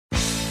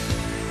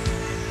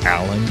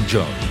Alan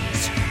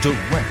Jones,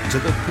 direct to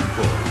the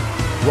people,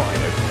 right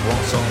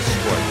across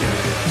Australia.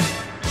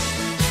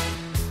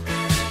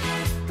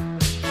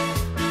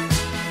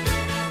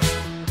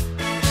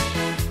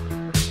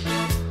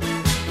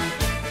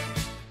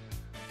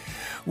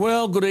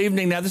 Well, good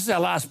evening. Now, this is our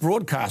last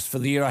broadcast for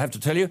the year, I have to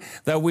tell you,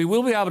 though we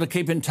will be able to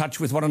keep in touch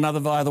with one another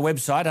via the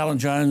website,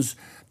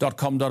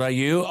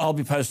 alanjones.com.au. I'll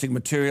be posting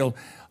material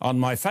on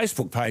my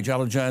Facebook page,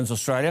 Alan Jones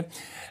Australia.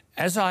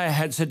 As I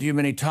had said to you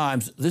many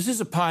times, this is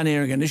a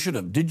pioneering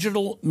initiative,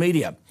 digital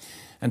media.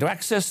 And to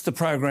access the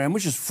program,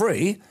 which is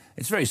free,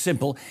 it's very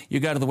simple. You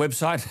go to the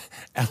website,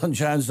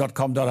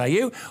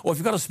 alanjones.com.au, or if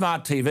you've got a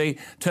smart TV,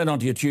 turn on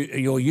to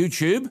your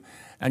YouTube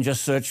and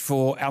just search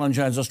for Alan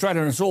Jones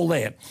Australia, and it's all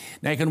there.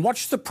 Now, you can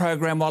watch the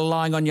program while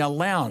lying on your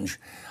lounge.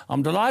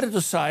 I'm delighted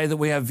to say that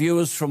we have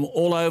viewers from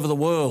all over the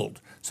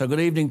world. So good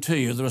evening to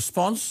you. The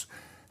response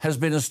has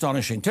been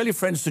astonishing. Tell your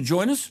friends to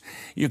join us.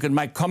 You can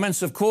make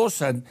comments, of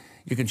course, and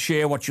you can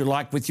share what you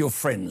like with your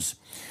friends.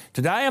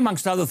 Today,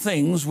 amongst other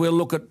things, we'll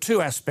look at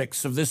two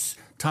aspects of this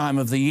time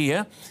of the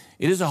year.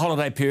 It is a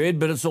holiday period,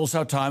 but it's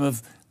also a time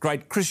of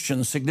great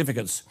Christian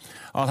significance.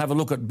 I'll have a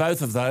look at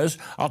both of those.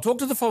 I'll talk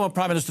to the former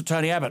Prime Minister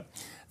Tony Abbott,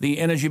 the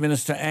Energy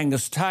Minister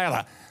Angus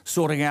Taylor,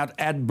 sorting out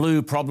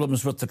AdBlue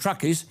problems with the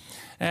truckies.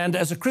 And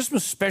as a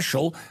Christmas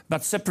special,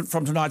 but separate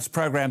from tonight's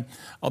program,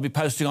 I'll be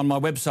posting on my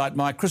website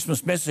my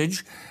Christmas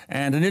message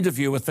and an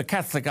interview with the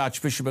Catholic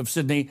Archbishop of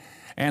Sydney,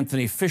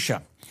 Anthony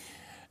Fisher.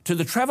 To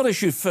the travel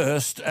issue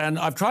first, and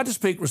I've tried to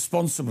speak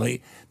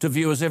responsibly to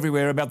viewers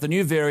everywhere about the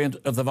new variant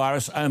of the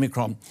virus,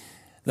 Omicron.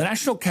 The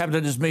National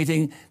Cabinet is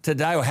meeting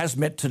today, or has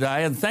met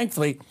today, and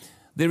thankfully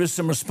there is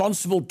some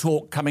responsible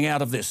talk coming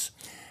out of this.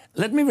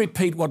 Let me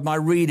repeat what my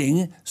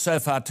reading so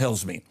far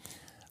tells me.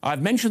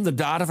 I've mentioned the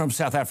data from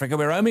South Africa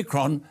where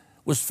Omicron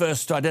was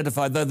first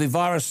identified, though the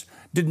virus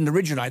didn't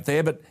originate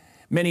there, but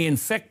many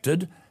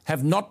infected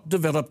have not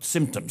developed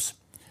symptoms.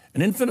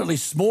 An infinitely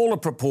smaller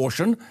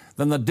proportion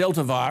than the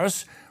Delta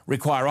virus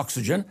require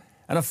oxygen,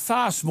 and a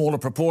far smaller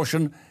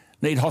proportion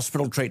need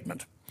hospital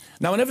treatment.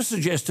 Now, I never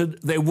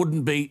suggested there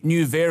wouldn't be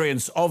new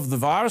variants of the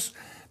virus,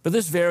 but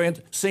this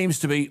variant seems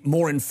to be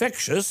more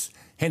infectious,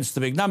 hence the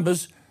big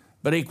numbers,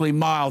 but equally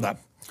milder.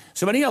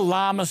 So any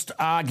alarmist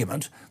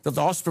argument that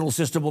the hospital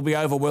system will be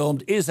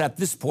overwhelmed is, at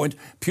this point,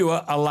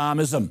 pure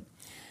alarmism.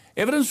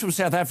 Evidence from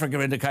South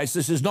Africa indicates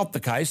this is not the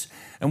case,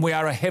 and we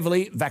are a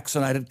heavily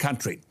vaccinated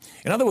country.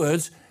 In other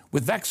words,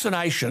 with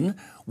vaccination,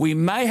 we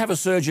may have a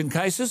surge in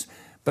cases,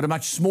 but a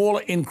much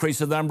smaller increase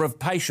in the number of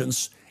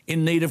patients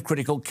in need of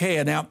critical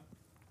care. Now,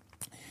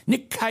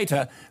 Nick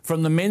Cater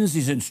from the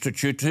Menzies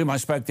Institute, to whom I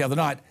spoke the other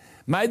night,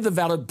 made the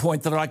valid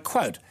point that, I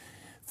quote,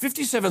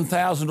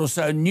 57,000 or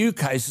so new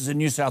cases in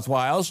New South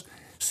Wales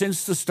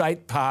since the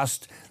state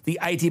passed the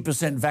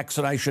 80%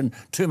 vaccination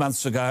 2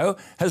 months ago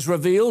has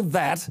revealed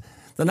that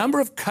the number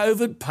of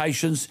COVID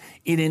patients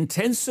in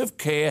intensive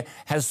care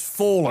has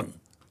fallen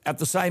at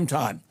the same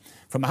time,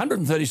 from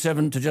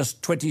 137 to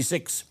just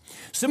 26.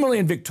 Similarly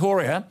in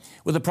Victoria,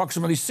 with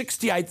approximately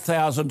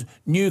 68,000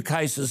 new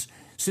cases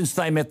since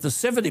they met the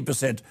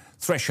 70%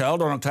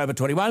 threshold on October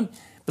 21,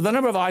 but the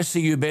number of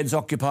ICU beds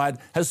occupied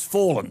has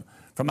fallen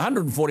from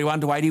 141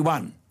 to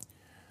 81.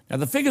 Now,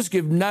 the figures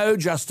give no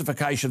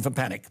justification for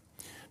panic.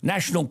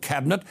 National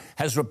Cabinet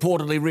has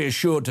reportedly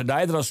reassured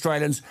today that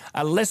Australians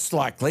are less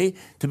likely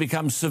to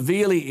become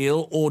severely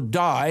ill or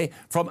die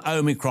from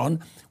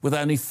Omicron, with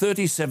only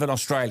 37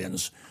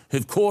 Australians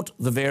who've caught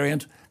the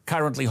variant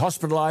currently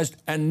hospitalised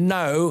and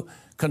no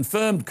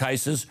confirmed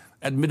cases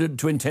admitted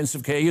to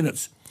intensive care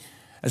units.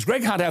 As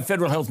Greg Hunt, our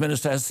Federal Health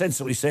Minister, has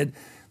sensibly said,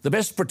 the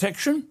best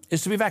protection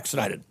is to be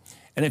vaccinated.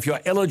 And if you're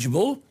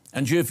eligible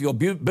and due for your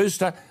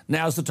booster,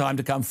 now's the time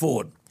to come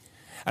forward.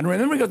 And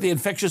remembering that the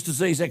infectious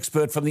disease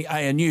expert from the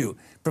ANU,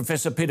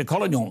 Professor Peter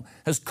Collignon,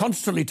 has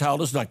constantly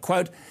told us, and I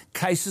quote,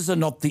 cases are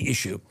not the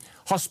issue.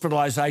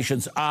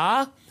 Hospitalisations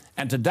are,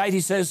 and to date,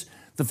 he says,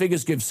 the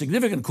figures give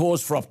significant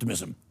cause for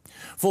optimism.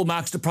 Full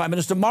marks to Prime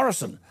Minister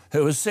Morrison,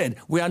 who has said,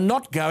 we are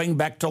not going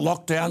back to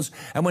lockdowns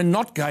and we're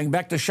not going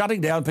back to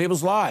shutting down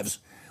people's lives.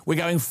 We're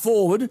going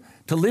forward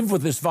to live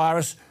with this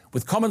virus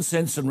with common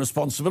sense and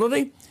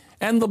responsibility,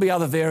 and there'll be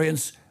other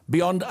variants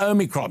beyond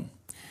Omicron.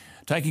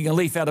 Taking a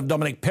leaf out of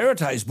Dominic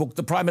Perrottet's book,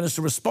 the Prime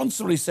Minister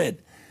responsibly said,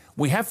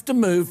 we have to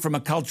move from a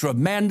culture of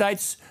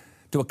mandates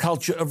to a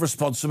culture of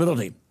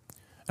responsibility.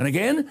 And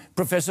again,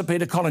 Professor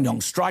Peter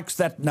Collignon strikes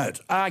that note,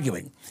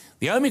 arguing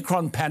the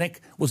Omicron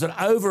panic was an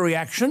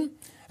overreaction,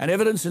 and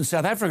evidence in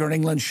South Africa and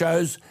England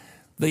shows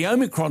the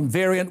Omicron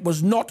variant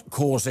was not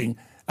causing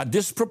a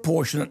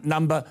disproportionate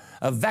number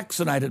of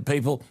vaccinated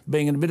people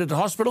being admitted to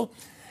hospital,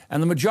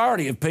 and the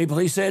majority of people,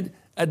 he said,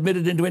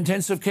 admitted into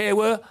intensive care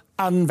were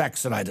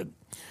unvaccinated.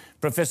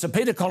 Professor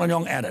Peter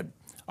Collignon added,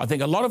 I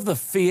think a lot of the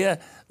fear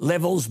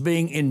levels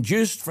being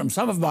induced from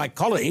some of my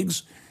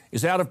colleagues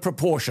is out of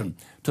proportion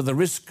to the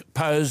risk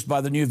posed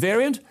by the new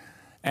variant,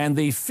 and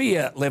the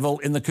fear level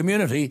in the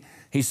community,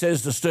 he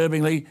says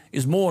disturbingly,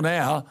 is more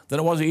now than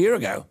it was a year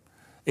ago,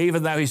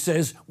 even though he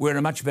says we're in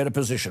a much better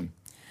position.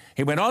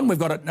 He went on, we've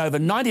got over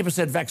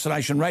 90%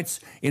 vaccination rates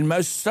in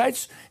most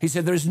states. He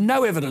said there is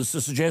no evidence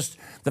to suggest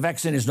the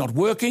vaccine is not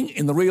working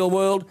in the real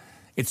world.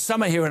 It's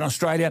summer here in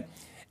Australia,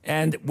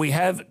 and we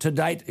have to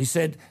date, he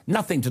said,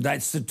 nothing to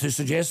date to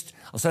suggest,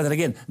 I'll say that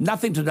again,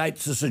 nothing to date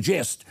to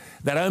suggest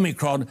that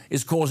Omicron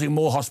is causing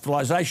more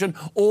hospitalisation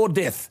or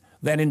death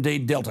than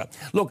indeed Delta.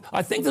 Look,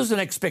 I think there's an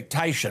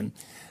expectation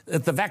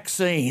that the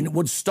vaccine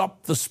would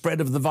stop the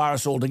spread of the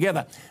virus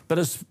altogether. But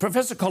as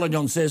Professor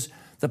Collignon says,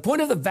 the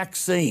point of the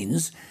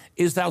vaccines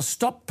is they'll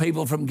stop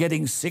people from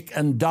getting sick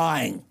and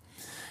dying.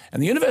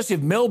 And the University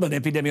of Melbourne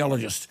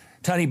epidemiologist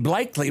Tony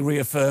Blakely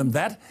reaffirmed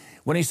that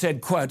when he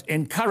said, quote,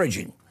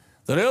 encouraging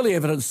that early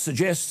evidence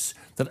suggests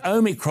that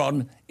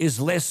Omicron is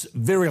less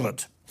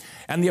virulent.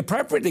 And the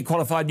appropriately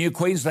qualified new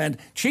Queensland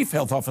Chief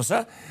Health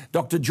Officer,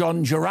 Dr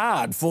John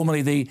Gerard,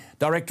 formerly the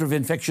Director of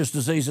Infectious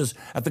Diseases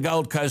at the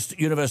Gold Coast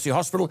University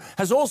Hospital,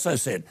 has also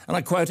said, and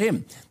I quote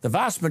him, the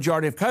vast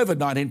majority of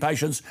COVID-19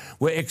 patients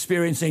were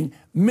experiencing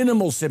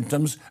minimal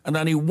symptoms and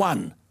only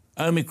one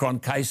Omicron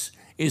case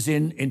is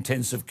in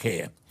intensive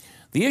care.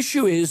 The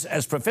issue is,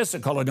 as Professor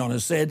Collignon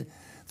has said,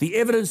 the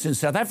evidence in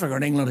South Africa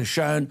and England has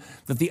shown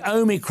that the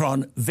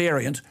Omicron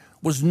variant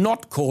was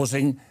not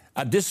causing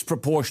a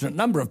disproportionate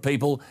number of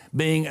people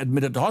being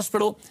admitted to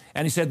hospital,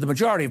 and he said the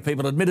majority of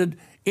people admitted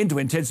into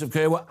intensive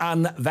care were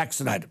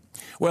unvaccinated.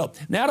 Well,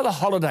 now to the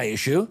holiday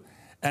issue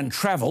and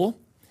travel.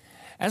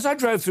 As I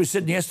drove through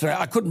Sydney yesterday,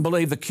 I couldn't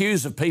believe the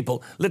queues of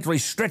people literally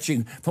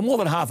stretching for more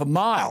than half a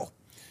mile.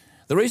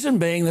 The reason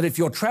being that if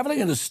you're travelling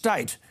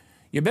interstate,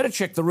 you better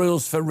check the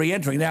rules for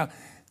re-entering. Now,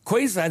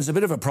 Queensland's a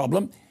bit of a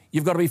problem.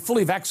 You've got to be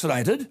fully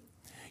vaccinated.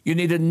 You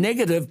need a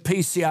negative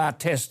PCR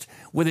test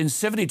within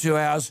 72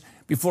 hours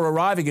before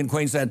arriving in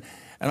Queensland,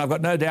 and I've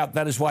got no doubt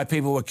that is why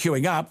people were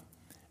queuing up.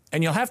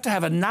 And you'll have to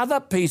have another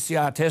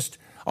PCR test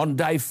on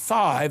day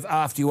 5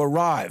 after you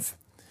arrive.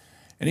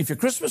 And if your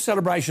Christmas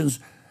celebrations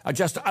are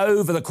just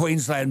over the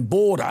Queensland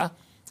border,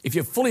 if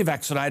you're fully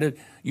vaccinated,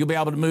 you'll be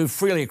able to move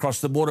freely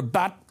across the border,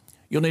 but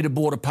you'll need a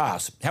border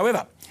pass.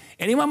 However,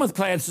 anyone with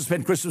plans to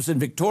spend Christmas in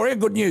Victoria,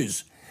 good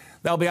news.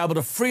 They'll be able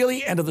to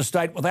freely enter the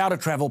state without a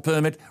travel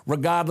permit,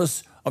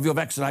 regardless of your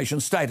vaccination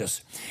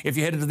status. If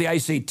you headed to the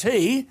ACT,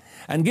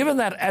 and given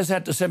that as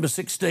at December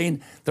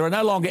 16, there are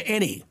no longer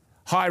any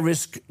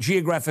high-risk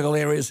geographical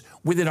areas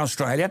within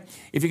Australia,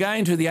 if you're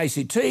going to the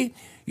ACT,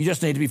 you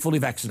just need to be fully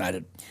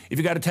vaccinated. If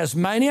you go to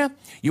Tasmania,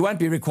 you won't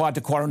be required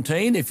to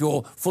quarantine if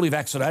you're fully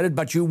vaccinated,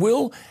 but you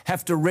will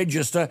have to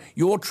register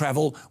your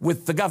travel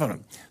with the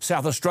government.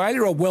 South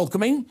Australia are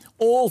welcoming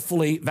all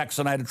fully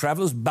vaccinated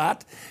travellers,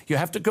 but you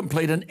have to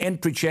complete an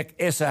entry check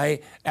SA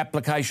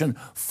application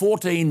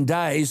 14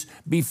 days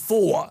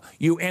before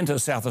you enter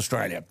South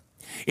Australia.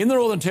 In the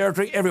Northern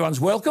Territory, everyone's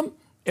welcome.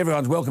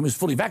 Everyone's welcome is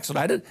fully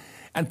vaccinated,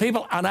 and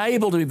people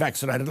unable to be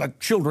vaccinated, like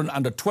children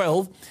under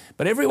 12,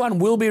 but everyone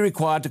will be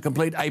required to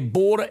complete a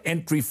border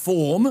entry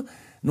form,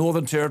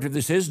 Northern Territory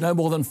this is, no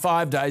more than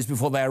 5 days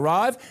before they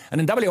arrive.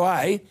 And in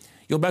WA,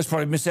 you'll most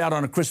probably miss out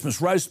on a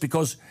Christmas roast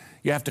because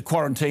you have to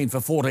quarantine for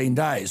 14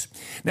 days.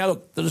 Now,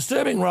 look, the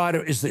disturbing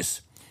rider is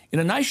this. In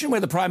a nation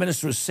where the Prime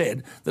Minister has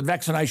said that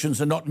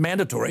vaccinations are not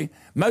mandatory,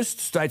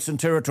 most states and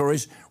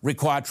territories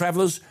require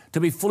travellers to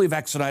be fully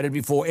vaccinated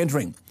before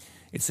entering.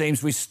 It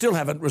seems we still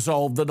haven't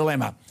resolved the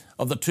dilemma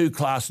of the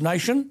two-class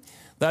nation,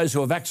 those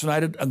who are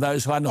vaccinated and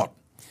those who are not.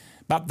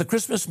 But the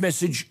Christmas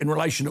message in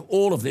relation to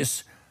all of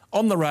this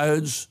on the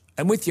roads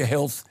and with your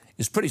health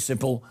is pretty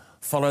simple.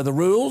 Follow the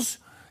rules.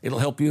 It'll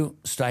help you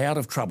stay out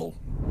of trouble.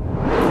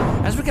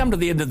 As we come to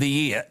the end of the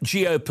year,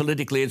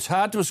 geopolitically, it's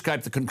hard to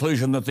escape the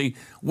conclusion that the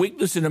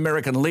weakness in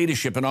American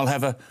leadership, and I'll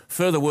have a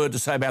further word to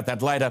say about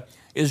that later,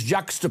 is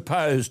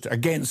juxtaposed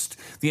against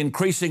the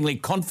increasingly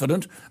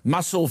confident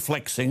muscle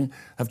flexing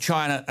of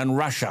China and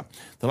Russia.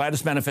 The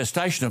latest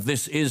manifestation of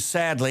this is,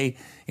 sadly,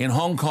 in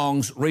Hong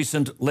Kong's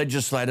recent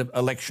legislative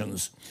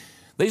elections.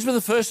 These were the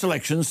first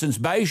elections since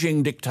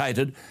Beijing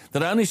dictated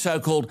that only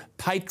so-called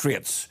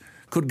patriots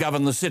could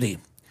govern the city.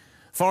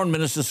 Foreign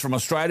ministers from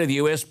Australia, the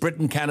US,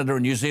 Britain, Canada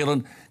and New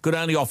Zealand could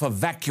only offer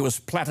vacuous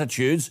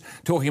platitudes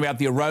talking about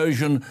the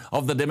erosion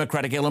of the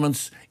democratic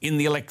elements in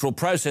the electoral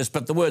process,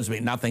 but the words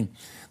mean nothing.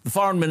 The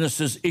foreign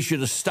ministers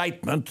issued a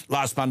statement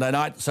last Monday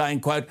night saying,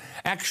 quote,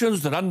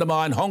 actions that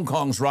undermine Hong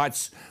Kong's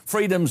rights,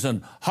 freedoms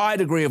and high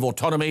degree of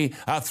autonomy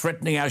are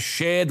threatening our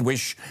shared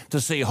wish to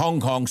see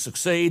Hong Kong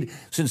succeed.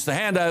 Since the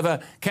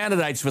handover,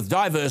 candidates with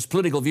diverse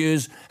political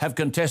views have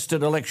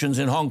contested elections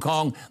in Hong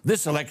Kong.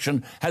 This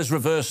election has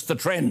reversed the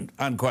trend,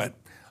 unquote.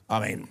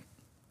 I mean,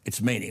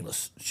 it's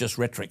meaningless. It's just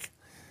rhetoric.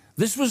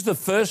 This was the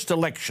first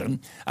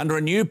election under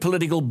a new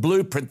political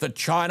blueprint that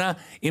China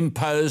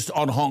imposed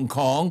on Hong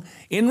Kong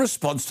in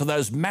response to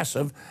those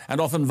massive and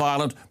often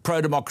violent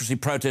pro-democracy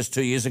protests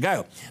 2 years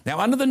ago. Now,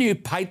 under the new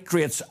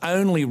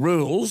patriots-only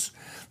rules,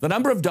 the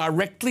number of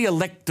directly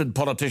elected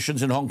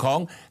politicians in Hong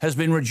Kong has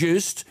been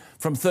reduced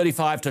from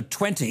 35 to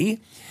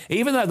 20,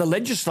 even though the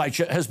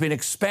legislature has been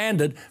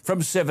expanded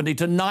from 70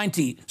 to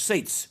 90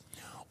 seats.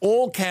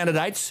 All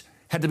candidates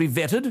had to be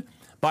vetted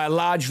by a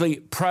largely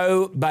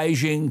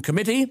pro-Beijing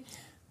committee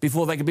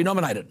before they could be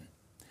nominated.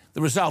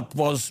 The result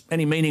was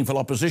any meaningful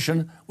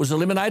opposition was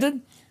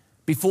eliminated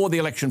before the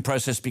election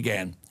process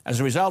began. As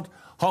a result,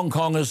 Hong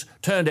Kongers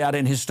turned out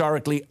in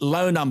historically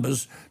low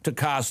numbers to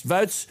cast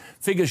votes.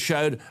 Figures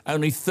showed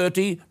only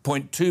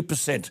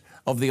 30.2%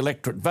 of the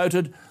electorate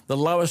voted, the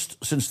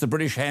lowest since the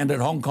British handed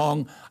Hong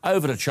Kong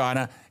over to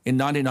China in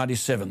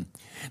 1997.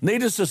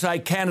 Needless to say,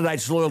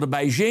 candidates loyal to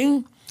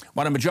Beijing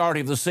won a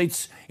majority of the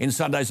seats in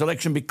Sunday's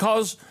election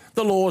because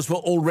the laws were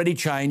already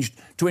changed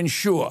to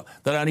ensure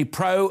that only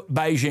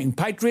pro-Beijing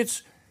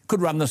patriots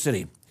could run the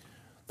city.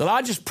 The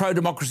largest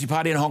pro-democracy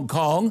party in Hong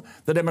Kong,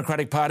 the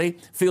Democratic Party,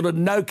 fielded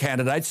no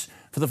candidates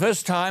for the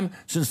first time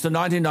since the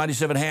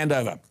 1997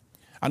 handover.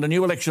 Under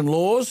new election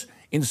laws,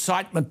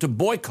 incitement to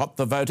boycott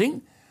the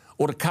voting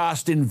or to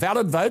cast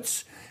invalid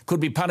votes could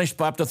be punished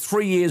by up to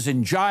 3 years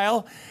in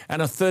jail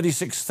and a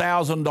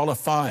 $36,000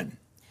 fine.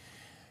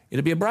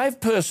 It'd be a brave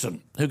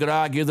person who could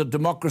argue that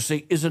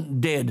democracy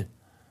isn't dead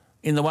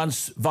in the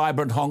once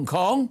vibrant Hong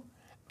Kong,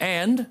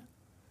 and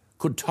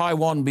could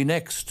Taiwan be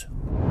next?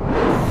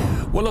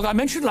 Well, look, I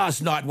mentioned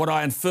last night what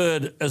I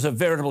inferred as a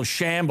veritable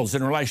shambles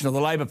in relation to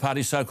the Labor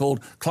Party's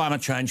so-called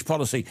climate change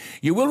policy.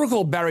 You will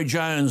recall Barry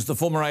Jones, the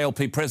former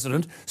ALP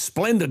president,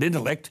 splendid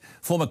intellect,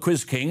 former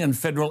quiz king and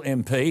federal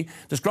MP,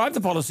 described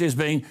the policy as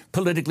being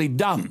politically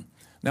dumb.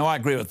 Now, I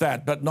agree with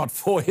that, but not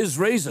for his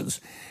reasons.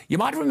 You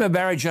might remember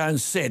Barry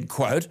Jones said,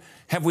 quote,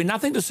 "Have we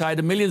nothing to say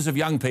to millions of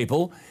young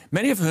people,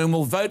 many of whom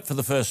will vote for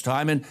the first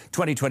time in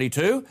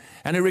 2022,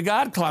 and who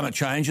regard climate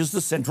change as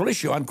the central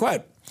issue,"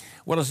 unquote.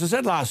 Well, as I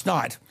said last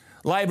night,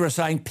 Labor are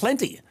saying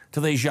plenty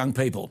to these young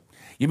people.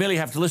 You merely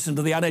have to listen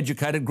to the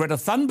uneducated Greta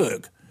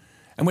Thunberg.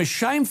 And we're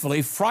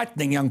shamefully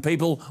frightening young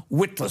people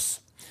witless.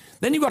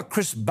 Then you've got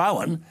Chris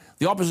Bowen,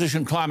 the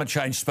opposition climate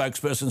change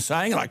spokesperson,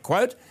 saying, and I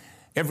quote,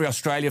 "Every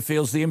Australia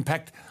feels the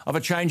impact of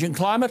a changing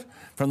climate,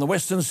 from the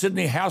Western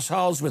Sydney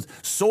households with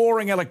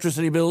soaring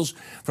electricity bills,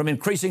 from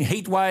increasing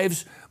heat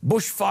waves,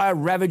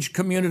 bushfire-ravaged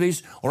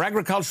communities, or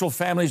agricultural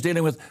families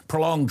dealing with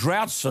prolonged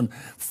droughts and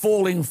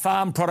falling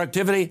farm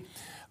productivity."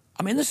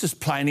 I mean, this is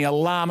plainly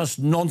alarmist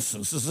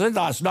nonsense. As I said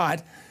last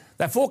night,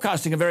 they're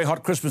forecasting a very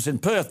hot Christmas in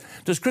Perth.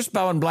 Does Chris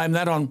Bowen blame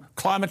that on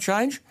climate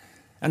change?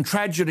 And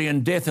tragedy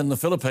and death in the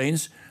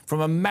Philippines from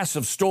a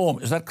massive storm,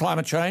 is that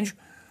climate change?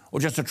 Or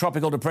just a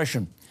tropical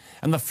depression?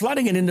 And the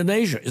flooding in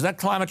Indonesia, is that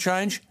climate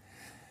change?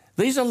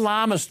 These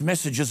alarmist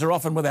messages are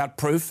often without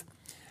proof.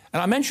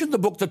 And I mentioned the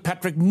book that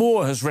Patrick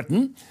Moore has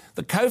written,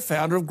 the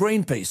co-founder of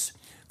Greenpeace,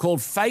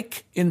 called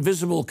Fake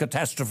Invisible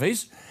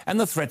Catastrophes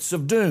and the Threats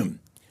of Doom.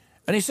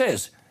 And he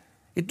says,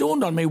 "It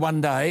dawned on me one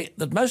day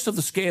that most of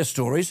the scare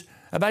stories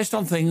are based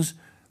on things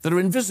that are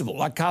invisible,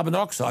 like carbon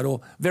dioxide,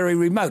 or very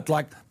remote,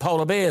 like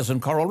polar bears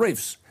and coral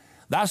reefs.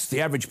 Thus,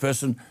 the average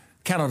person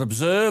cannot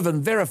observe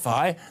and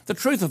verify the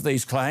truth of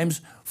these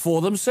claims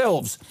for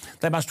themselves.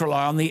 They must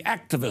rely on the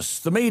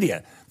activists, the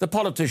media, the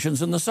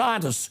politicians and the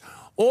scientists,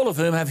 all of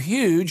whom have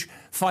huge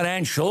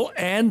financial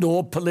and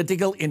or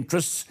political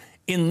interests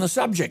in the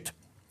subject."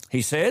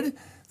 He said,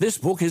 "This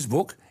book, his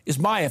book, is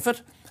my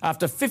effort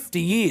after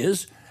 50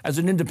 years as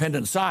an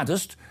independent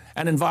scientist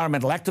and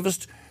environmental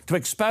activist to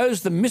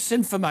expose the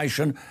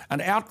misinformation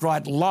and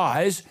outright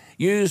lies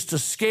used to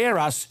scare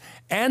us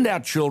and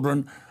our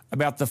children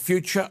about the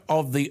future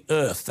of the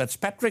Earth." That's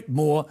Patrick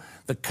Moore,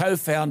 the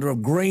co-founder of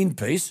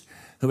Greenpeace,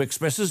 who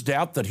expresses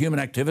doubt that human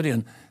activity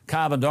and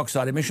carbon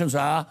dioxide emissions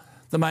are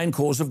the main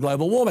cause of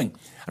global warming.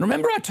 And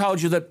remember I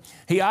told you that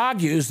he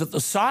argues that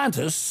the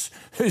scientists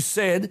who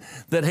said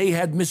that he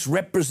had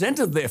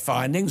misrepresented their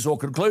findings or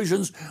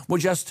conclusions were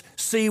just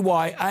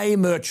CYA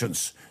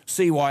merchants.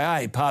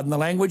 CYA, pardon the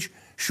language,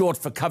 short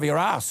for cover your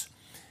ass.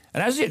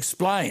 And as he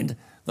explained,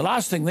 the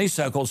last thing these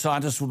so-called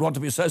scientists would want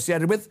to be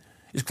associated with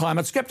is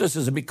climate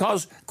scepticism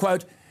because,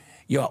 quote,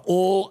 "You are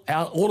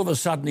all of a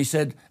sudden," he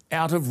said,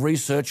 "out of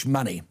research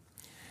money."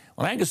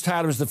 Well, Angus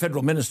Taylor is the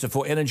Federal Minister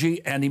for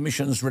Energy and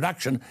Emissions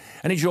Reduction,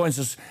 and he joins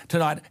us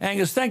tonight.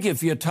 Angus, thank you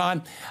for your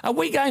time. Are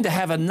we going to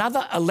have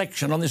another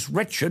election on this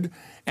wretched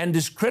and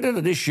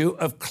discredited issue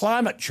of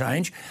climate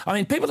change? I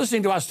mean, people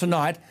listening to us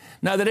tonight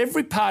know that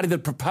every party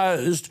that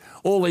proposed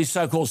all these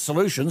so-called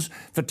solutions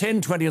for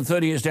 10, 20 and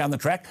 30 years down the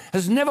track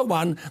has never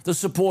won the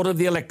support of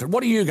the electorate.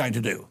 What are you going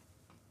to do?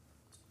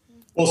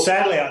 Well,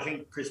 sadly, I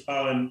think Chris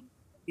Bowen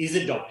is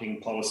adopting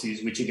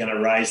policies which are going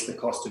to raise the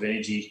cost of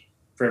energy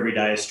for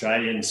everyday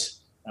Australians,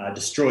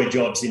 destroy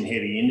jobs in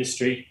heavy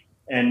industry,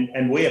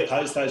 and we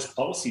oppose those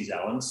policies,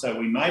 Alan, so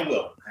we may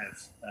well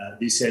have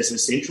this as a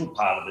central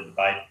part of the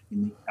debate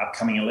in the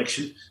upcoming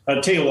election. But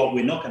I'll tell you what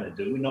we're not going to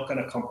do. We're not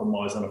going to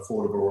compromise on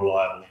affordable,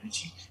 reliable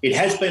energy. It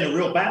has been a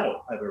real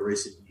battle over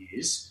recent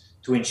years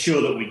to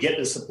ensure that we get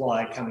the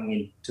supply coming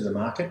into the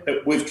market,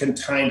 but we've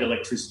contained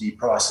electricity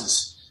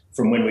prices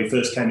from when we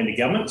first came into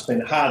government. It's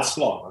been a hard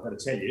slog, I've got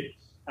to tell you.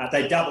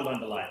 They doubled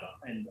under Labor,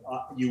 and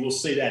you will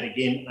see that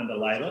again under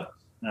Labor.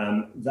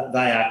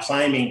 They are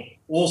claiming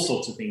all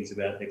sorts of things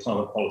about their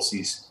climate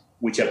policies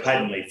which are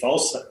patently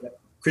false.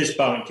 Chris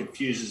Bowen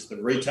confuses the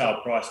retail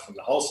price from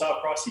the wholesale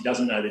price. He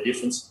doesn't know the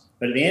difference.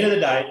 But at the end of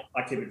the day,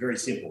 I keep it very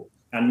simple.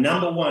 our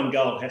number one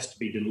goal has to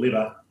be to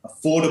deliver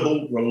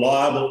affordable,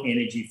 reliable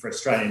energy for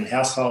Australian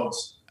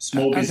households,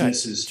 small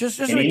businesses,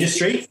 and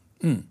industry.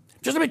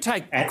 Just let me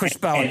take Chris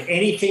Bowen. And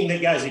anything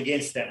that goes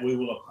against that, we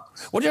will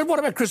oppose. Well, what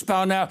about Chris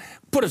Bowen now?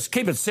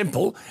 Keep it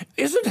simple.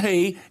 Isn't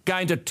he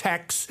going to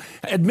tax,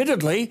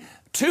 admittedly,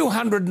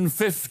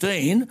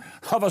 215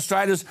 of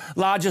Australia's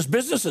largest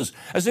businesses,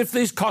 as if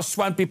these costs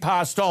won't be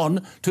passed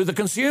on to the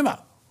consumer?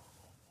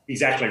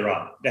 Exactly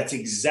right. That's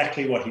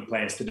exactly what he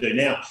plans to do.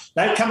 Now,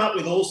 they've come up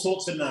with all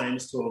sorts of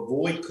names to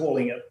avoid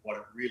calling it what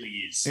it really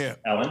is,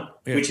 Alan,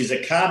 which is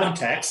a carbon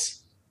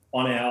tax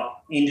on our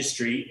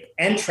industry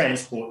and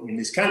transport in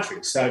this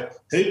country. So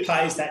who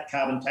pays that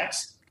carbon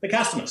tax? The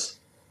customers,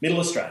 Middle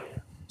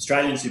Australia,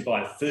 Australians who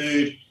buy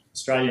food,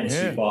 Australians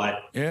who buy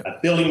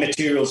building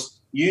materials,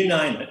 you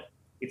name it.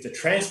 If the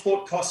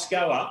transport costs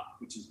go up,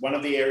 which is one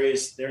of the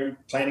areas they're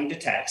planning to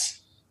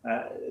tax,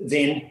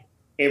 then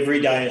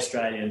everyday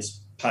Australians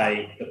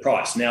pay the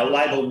price. Now,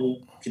 Labor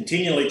will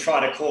continually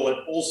try to call it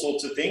all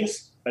sorts of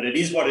things, but it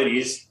is what it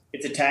is.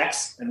 It's a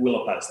tax, and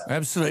we'll oppose that.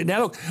 Absolutely.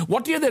 Now, look,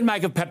 what do you then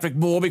make of Patrick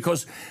Moore?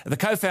 Because the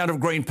co-founder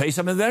of Greenpeace,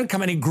 I mean, they don't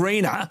come any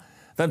greener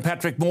than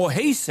Patrick Moore.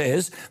 He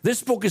says,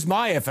 this book is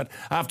my effort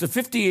after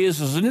 50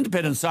 years as an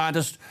independent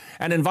scientist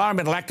and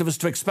environmental activist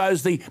to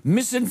expose the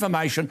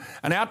misinformation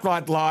and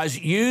outright lies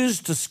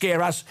used to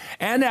scare us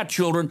and our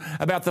children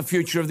about the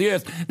future of the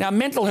earth. Now,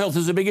 mental health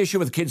is a big issue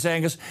with kids,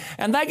 Angus,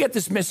 and they get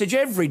this message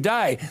every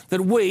day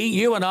that we,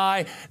 you and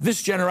I,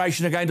 this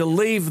generation are going to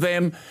leave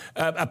them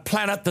a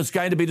planet that's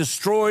going to be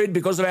destroyed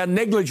because of our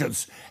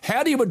negligence.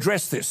 How do you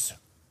address this?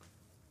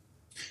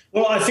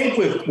 Well, I think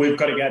we've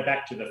got to go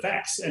back to the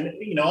facts. And,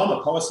 you know, I'm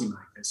a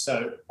policymaker,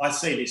 so I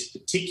see this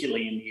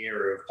particularly in the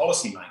area of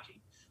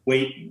policymaking,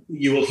 where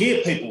you will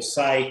hear people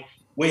say,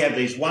 we have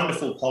these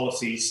wonderful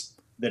policies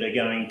that are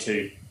going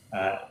to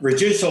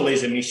reduce all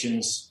these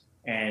emissions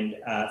and,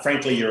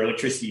 frankly, your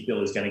electricity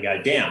bill is going to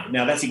go down.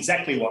 Now, that's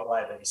exactly what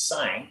Labor is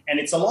saying, and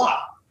it's a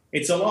lie.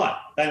 It's a lie.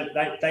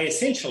 They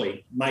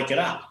essentially make it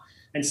up.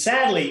 And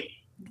sadly,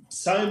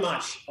 so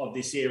much of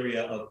this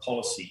area of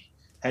policy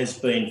has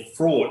been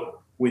fraught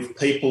with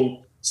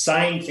people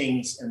saying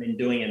things and then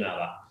doing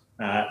another.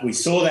 We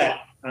saw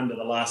that under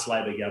the last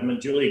Labor government.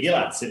 Julia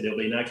Gillard said there'll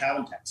be no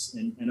carbon tax,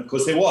 and of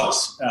course there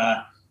was.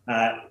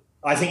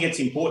 I think it's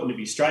important to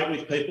be straight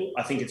with people.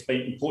 I think it's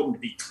been important to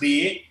be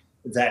clear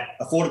that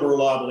affordable,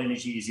 reliable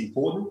energy is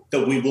important,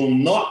 that we will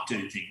not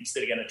do things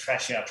that are going to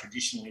trash our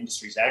traditional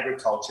industries,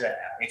 agriculture,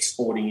 our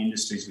exporting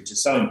industries, which are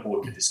so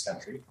important to this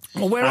country.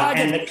 Well,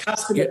 and that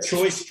customer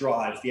choice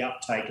drives the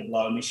uptake of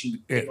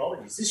low-emission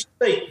technologies. This should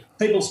be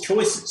people's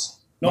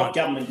choices, not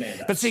government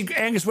mandates. But see,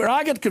 Angus, where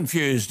I get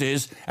confused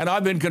is, and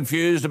I've been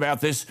confused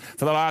about this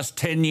for the last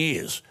 10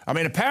 years, I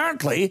mean,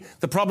 apparently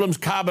the problem's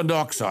carbon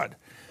dioxide.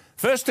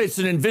 Firstly, it's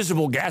an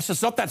invisible gas.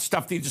 It's not that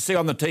stuff that you see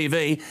on the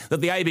TV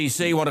that the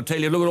ABC want to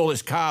tell you, look at all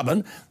this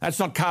carbon. That's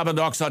not carbon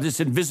dioxide, it's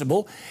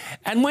invisible.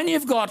 And when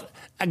you've got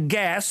a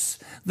gas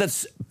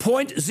that's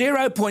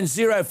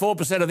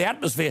 0.04% of the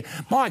atmosphere,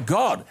 my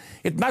God,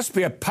 it must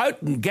be a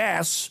potent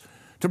gas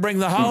to bring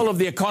the whole of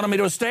the economy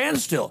to a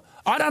standstill.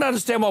 I don't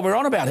understand what we're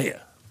on about here.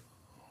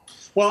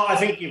 Well, I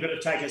think you've got to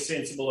take a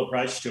sensible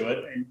approach to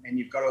it, and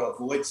you've got to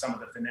avoid some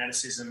of the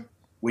fanaticism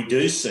we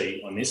do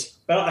see on this.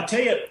 But I tell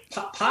you,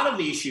 part of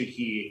the issue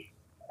here,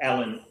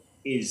 Alan,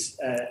 is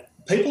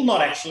people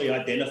not actually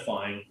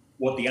identifying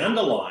what the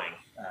underlying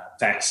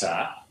facts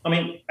are. I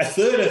mean,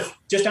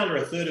 just under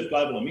a third of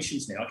global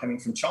emissions now are coming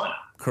from China.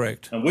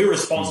 Correct. And we're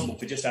responsible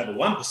for just over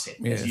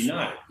 1%, as you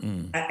know.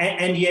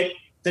 And yet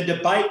the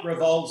debate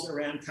revolves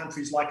around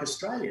countries like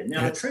Australia.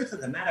 Now, the truth of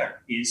the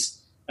matter is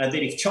that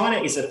if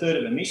China is a third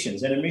of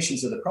emissions and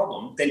emissions are the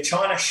problem, then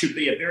China should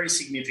be a very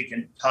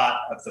significant part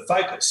of the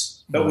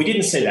focus. But we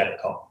didn't see that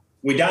at COP.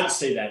 We don't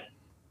see that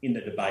in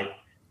the debate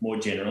more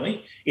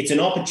generally. It's an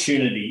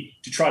opportunity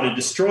to try to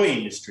destroy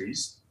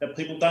industries that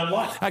people don't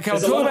like. Okay,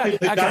 There's a lot of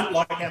people who don't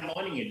like our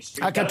mining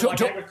industry, don't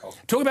like agriculture.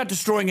 Talk about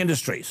destroying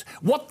industries.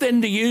 What then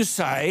do you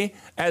say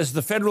as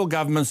the federal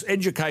government's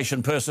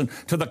education person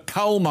to the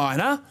coal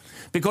miner?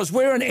 Because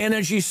we're an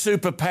energy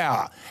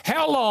superpower.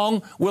 How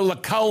long will the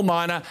coal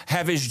miner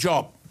have his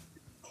job?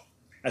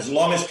 As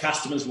long as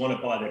customers want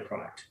to buy their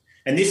product.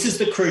 And this is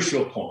the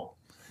crucial point.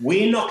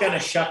 We're not going to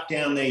shut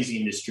down these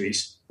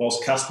industries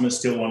whilst customers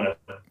still want to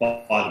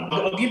buy them.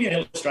 I'll give you an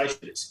illustration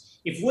of this.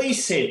 If we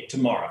said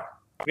tomorrow,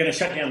 we're going to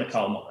shut down the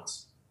coal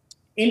mines,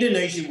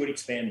 Indonesia would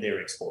expand their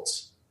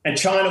exports and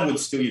China would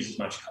still use as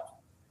much coal.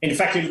 In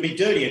fact, it would be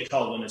dirtier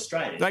coal than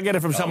Australia. They get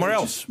it from somewhere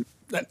else.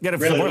 They go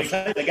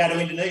to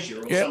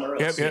Indonesia or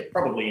somewhere else,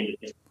 probably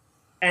Indonesia.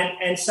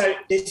 And so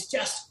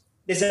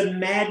there's a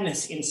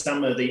madness in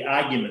some of the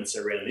arguments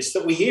around this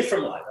that we hear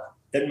from Labor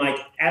that make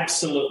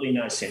absolutely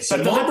no sense.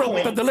 But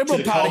the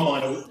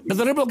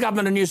Liberal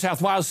government in New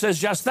South Wales says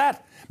just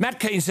that. Matt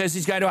Keane says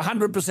he's going to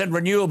 100%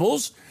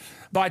 renewables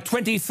by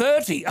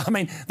 2030. I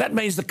mean, that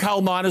means the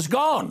coal miner's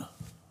gone.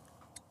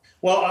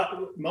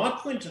 Well, my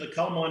point to the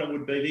coal miner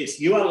would be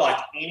this. You are like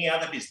any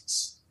other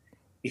business.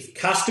 If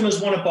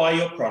customers want to buy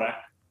your product,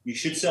 You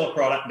should sell a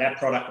product,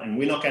 and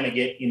we're not going to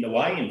get in the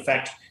way. In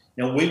fact,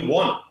 we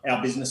want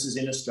our businesses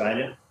in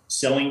Australia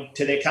selling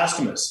to their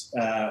customers,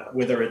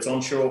 whether it's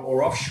onshore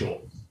or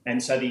offshore.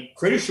 And so the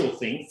crucial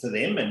thing for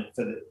them and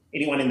for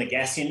anyone in the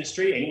gas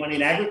industry, anyone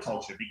in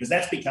agriculture, because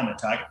that's become a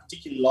target,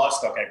 particularly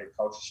livestock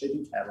agriculture, sheep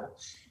and cattle,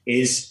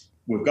 is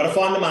we've got to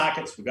find the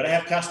markets, we've got to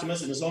have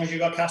customers, and as long as you've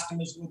got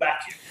customers, we'll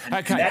back you.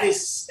 And that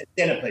is a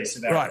centrepiece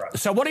of our growth.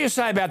 So what do you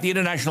say about the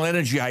International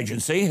Energy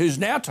Agency, who's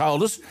now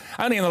told us,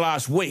 only in the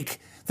last week,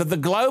 that the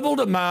global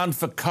demand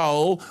for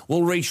coal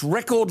will reach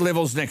record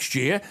levels next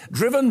year,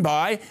 driven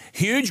by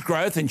huge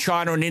growth in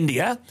China and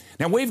India?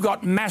 Now, we've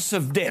got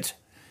massive debt.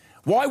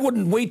 Why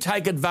wouldn't we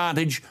take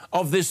advantage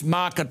of this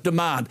market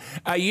demand?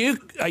 Are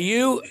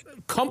you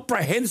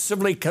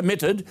comprehensively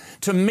committed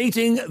to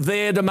meeting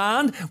their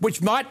demand, which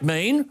might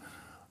mean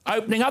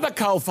opening other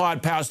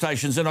coal-fired power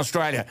stations in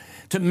Australia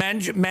to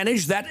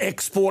manage that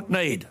export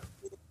need?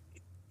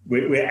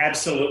 We're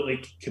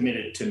absolutely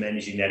committed to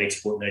managing that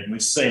export need, and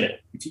we've seen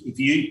it. If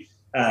you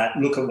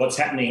look at what's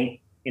happening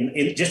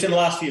just in the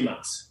last few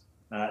months,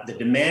 the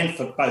demand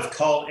for both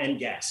coal and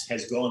gas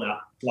has gone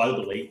up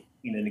globally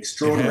in an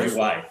extraordinary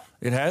way.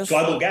 It has.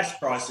 Global gas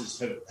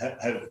prices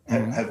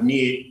have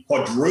near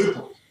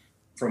quadrupled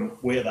from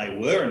where they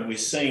were, and we're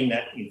seeing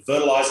that in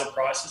fertiliser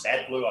prices.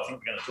 AdBlue, I think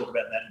we're going to talk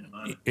about that in a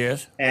moment.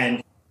 Yes.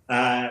 And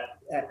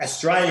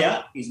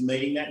Australia is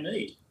meeting that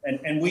need,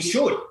 and we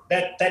should.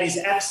 That is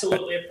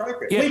absolutely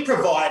appropriate. Yeah. We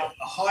provide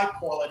a high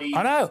quality.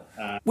 I know.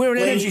 We're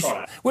an energy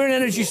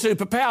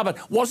superpower,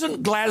 but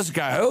wasn't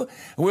Glasgow?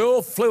 We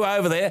all flew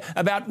over there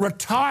about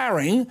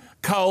retiring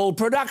coal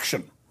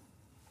production.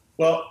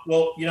 Well,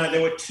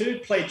 there were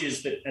two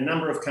pledges that a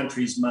number of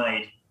countries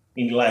made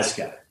in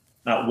Glasgow.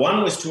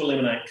 One was to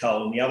eliminate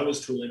coal, and the other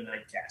was to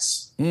eliminate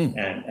gas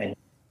and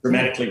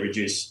dramatically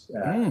reduce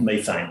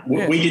methane.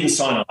 Yeah. We didn't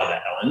sign on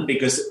that, Alan,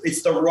 because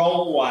it's the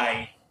wrong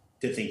way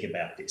to think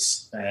about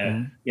this.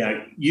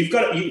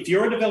 If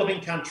you're a developing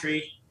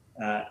country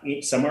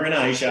somewhere in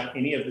Asia,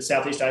 any of the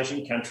Southeast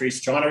Asian countries,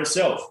 China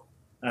itself,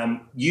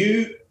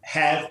 you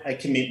have a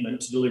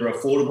commitment to deliver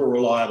affordable,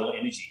 reliable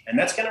energy, and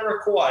that's going to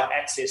require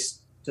access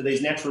to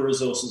these natural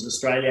resources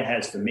Australia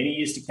has for many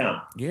years to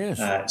come. Yes.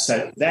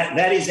 So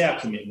that is our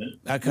commitment.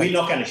 Okay. We're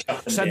not going to shut them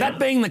down. So that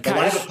being the case...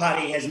 The Labor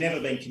Party has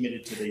never been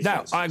committed to these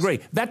resources. I agree.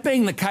 That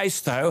being the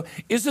case, though,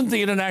 isn't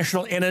the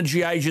International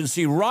Energy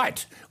Agency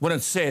right when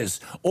it says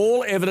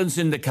all evidence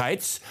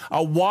indicates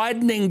a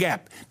widening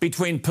gap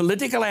between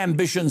political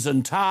ambitions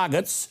and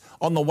targets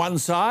on the one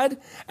side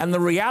and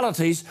the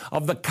realities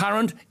of the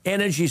current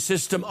energy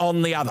system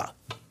on the other?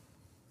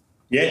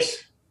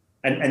 Yes.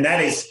 And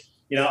that is...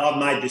 I've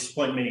made this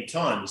point many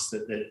times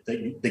that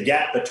the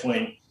gap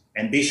between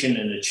ambition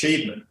and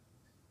achievement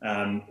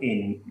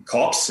in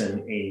COPs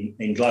and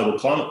in global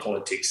climate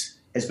politics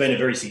has been a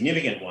very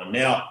significant one.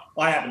 Now,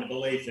 I happen to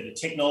believe that a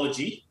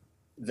technology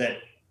that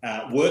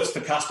works for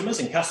customers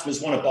and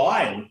customers want to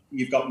buy, and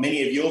you've got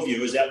many of your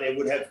viewers out there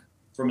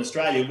from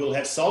Australia will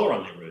have solar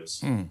on their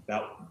roofs,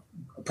 about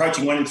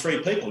approaching 1 in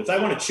 3 people. If they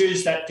want to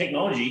choose that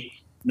technology,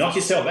 knock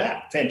yourself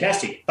out.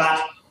 Fantastic.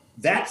 But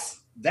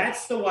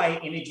that's the way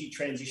energy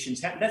transitions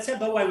happen. That's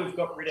the way we've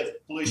got rid of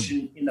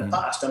pollution in the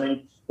past. I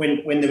mean,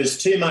 when there was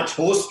too much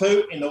horse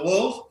poo in the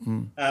world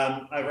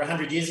over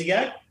 100 years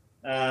ago,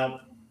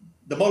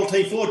 the Model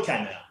T Ford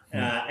came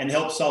out and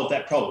helped solve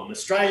that problem.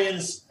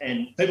 Australians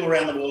and people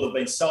around the world have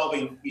been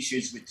solving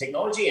issues with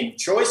technology and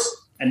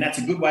choice, and that's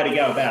a good way to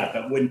go about it.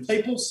 But when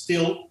people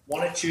still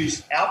want to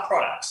choose our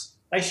products,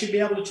 they should be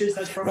able to choose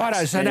those products.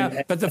 Righto. So now,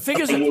 but the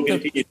figures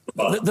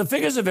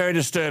are very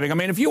disturbing. I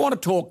mean, if you want to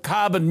talk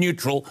carbon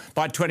neutral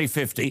by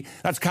 2050,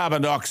 that's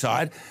carbon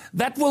dioxide,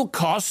 that will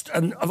cost,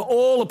 and of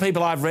all the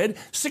people I've read,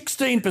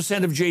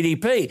 16% of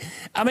GDP.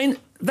 I mean,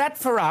 that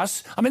for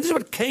us, this is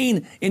what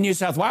Keane in New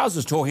South Wales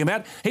is talking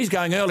about. He's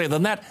going earlier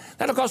than that.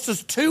 That'll cost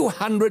us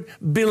 $200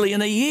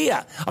 billion a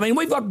year. I mean,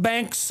 we've got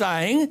banks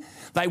saying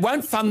they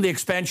won't fund the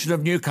expansion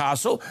of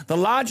Newcastle, the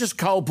largest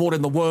coal port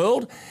in the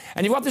world.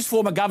 And you've got this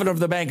former governor of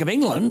the Bank of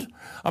England,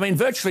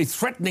 virtually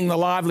threatening the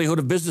livelihood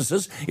of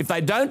businesses if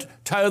they don't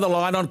toe the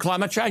line on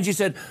climate change. He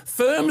said,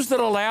 firms that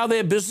allow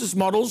their business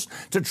models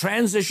to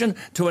transition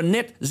to a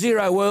net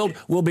zero world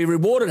will be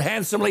rewarded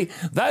handsomely.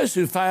 Those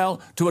who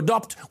fail to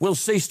adopt will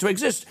cease to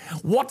exist.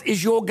 What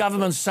is your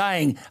government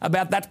saying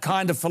about that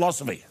kind of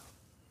philosophy?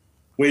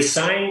 We're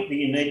saying that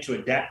you need to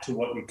adapt to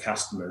what your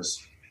customers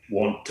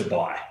want to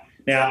buy.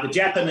 Now, the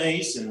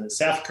Japanese and the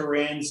South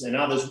Koreans and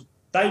others,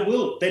 their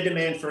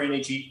demand for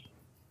energy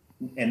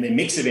and their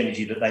mix of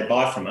energy that they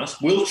buy from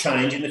us will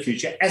change in the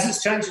future as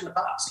it's changed in the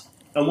past.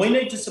 And we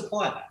need to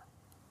supply that.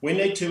 We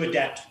need to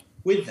adapt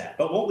with that.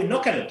 But what we're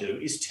not going to do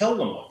is tell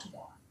them what to buy.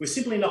 We're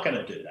simply not going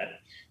to do that.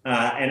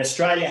 And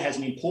Australia has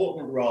an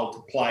important role to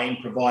play in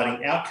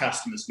providing our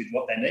customers with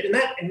what they need. And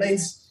that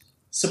means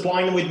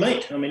supplying them with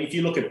meat. If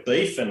you look at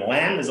beef and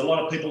lamb, there's a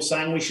lot of people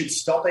saying we should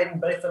stop eating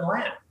beef and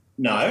lamb.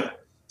 No.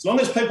 As long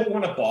as people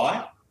want to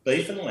buy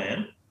beef and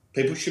lamb,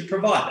 people should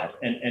provide that.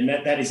 And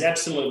that is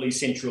absolutely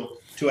central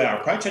to our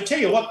approach. I tell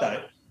you what,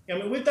 though, I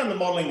mean, we've done the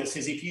modelling that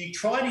says if you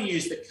try to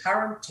use the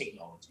current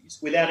technologies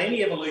without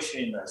any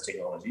evolution in those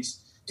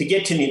technologies to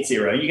get to net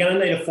zero, you're going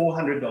to need a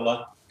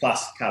 $400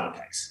 plus carbon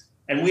tax.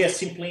 And we are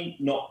simply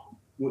not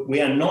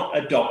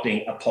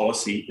adopting a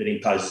policy that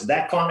imposes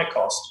that kind of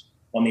cost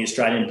on the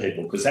Australian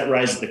people, because that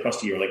raises the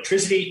cost of your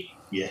electricity,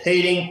 your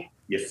heating,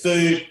 your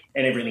food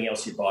and everything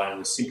else you buy, and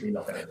we're simply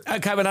not going to do that.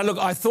 OK, but look,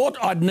 I thought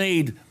I'd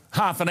need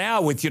half an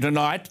hour with you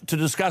tonight to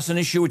discuss an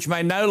issue which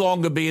may no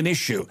longer be an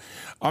issue.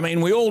 I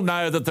mean, we all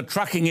know that the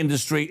trucking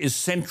industry is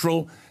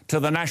central to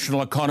the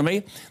national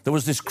economy. There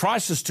was this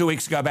crisis 2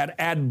 weeks ago about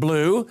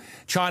AdBlue.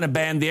 China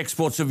banned the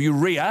exports of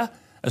urea,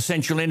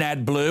 essential in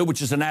AdBlue,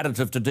 which is an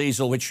additive to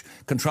diesel which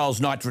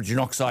controls nitrogen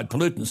oxide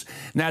pollutants.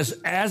 Now,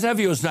 as our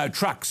viewers know,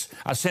 trucks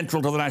are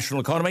central to the national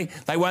economy.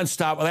 They won't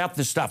start without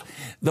this stuff.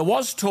 There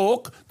was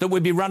talk that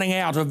we'd be running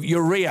out of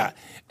urea.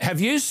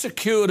 Have you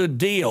secured a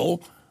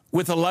deal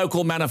with a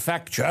local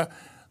manufacturer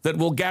that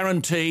will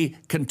guarantee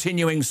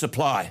continuing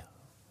supply?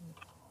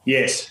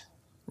 Yes.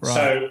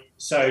 Right.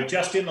 So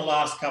just in the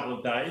last couple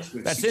of days,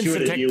 we've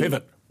secured Incitec a deal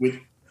Pivot.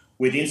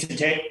 with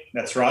Incitec,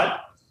 that's right,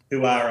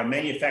 who are a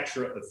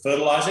manufacturer of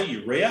fertiliser,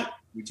 urea,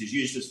 which is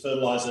used as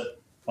fertiliser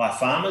by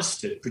farmers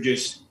to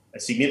produce a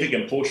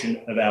significant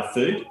portion of our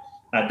food.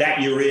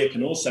 That urea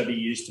can also be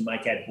used to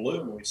make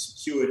AdBlue, and we've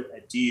secured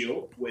a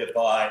deal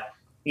whereby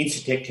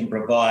Incitec can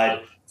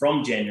provide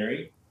from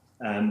January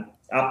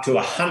up to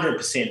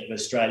 100% of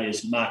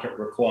Australia's market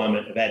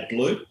requirement of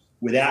AdBlue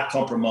without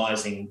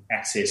compromising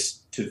access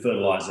to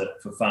fertiliser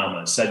for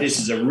farmers. So this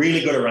is a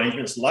really good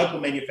arrangement. It's local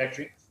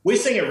manufacturing. We're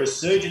seeing a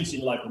resurgence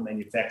in local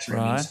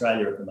manufacturing in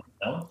Australia at the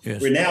moment.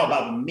 Yes. We're now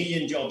above 1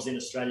 million jobs in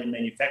Australian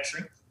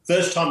manufacturing.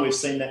 First time we've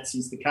seen that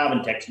since the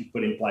carbon tax was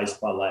put in place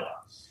by Labor.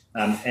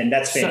 And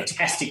that's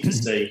fantastic to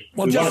see. We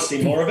want to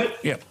see more of it.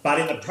 Yep. But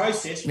in the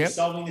process, we're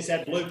solving this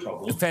AdBlue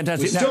problem.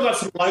 Fantastic. We've still got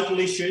some local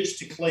issues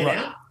to clean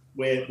out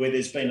where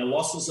there's been a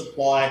loss of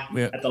supply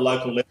at the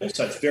local level.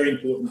 So it's very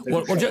important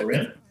that people shop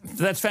around.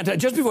 That's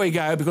fantastic. Just before you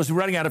go, because we're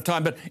running out of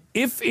time, but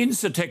if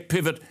Incitec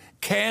Pivot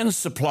can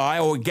supply,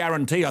 or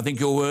guarantee, I think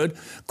your word,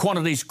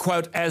 quantities,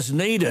 quote, as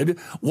needed,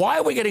 why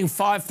are we getting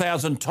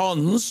 5,000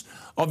 tonnes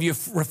of your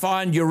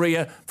refined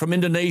urea from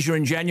Indonesia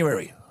in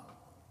January?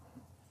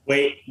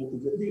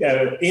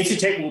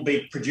 Incitec will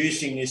be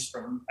producing this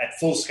at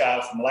full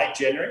scale from late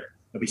January.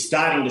 They'll be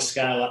starting to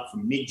scale up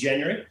from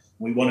mid-January.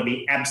 We want to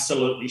be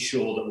absolutely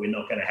sure that we're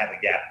not going to have a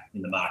gap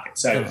in the market.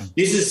 So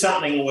this is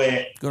something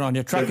where good on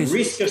you, truckies. The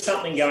risk of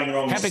something going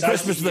wrong Happy is so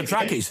Christmas to the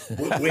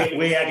truckies.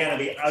 we are going to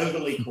be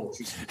overly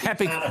cautious.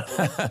 Happy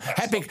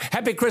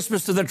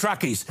Christmas to the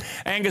truckies.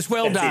 Angus,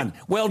 well done.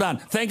 Well done.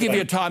 Thank you for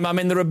your time. I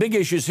mean, there are big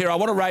issues here. I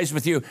want to raise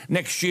with you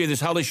next year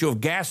this whole issue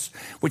of gas,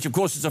 which, of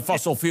course, is a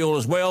fossil fuel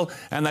as well,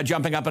 and they're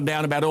jumping up and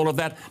down about all of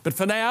that. But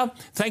for now,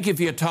 thank you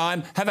for your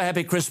time. Have a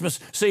happy Christmas.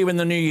 See you in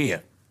the new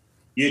year.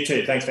 You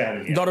too. Thanks for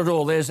having me. Not at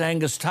all. There's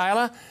Angus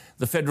Taylor,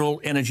 the Federal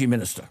Energy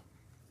Minister.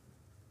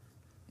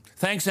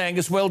 Thanks,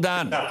 Angus. Well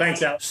done. No,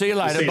 thanks, Al. See you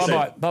later. See you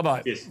Bye-bye. soon.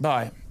 Bye-bye. Yes.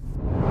 Bye.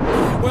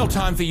 Well,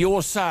 time for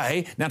Your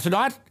Say. Now,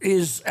 tonight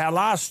is our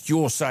last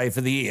Your Say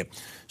for the year.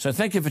 So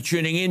thank you for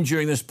tuning in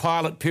during this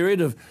pilot period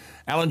of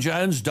Alan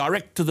Jones,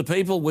 direct to the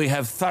people. We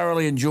have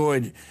thoroughly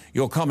enjoyed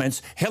your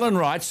comments. Helen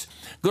writes,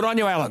 good on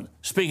you, Alan,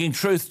 speaking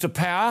truth to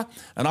power,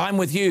 and I'm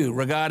with you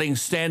regarding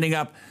standing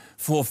up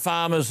for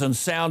farmers and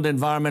sound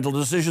environmental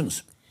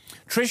decisions.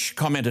 Trish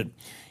commented,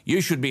 you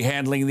should be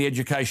handling the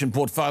education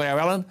portfolio,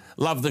 Alan.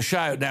 Love the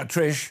show. Now,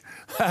 Trish,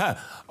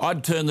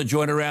 I'd turn the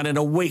joint around in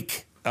a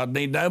week. I'd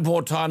need no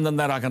more time than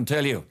that, I can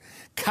tell you.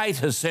 Kate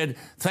has said,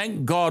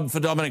 thank God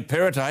for Dominic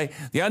Perrottet,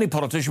 the only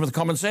politician with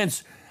common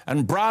sense.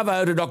 And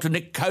bravo to Dr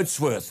Nick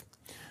Coatsworth.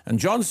 And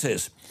John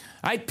says,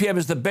 8 p.m.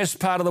 is the best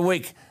part of the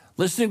week,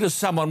 listening to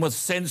someone with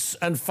sense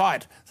and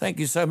fight. Thank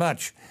you so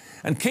much.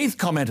 And Keith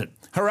commented,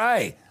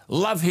 hooray,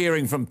 love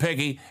hearing from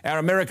Peggy. Our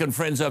American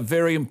friends are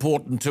very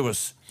important to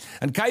us.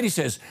 And Katie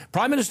says,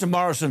 Prime Minister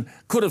Morrison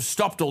could have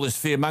stopped all this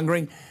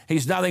fear-mongering.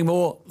 He's nothing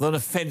more than a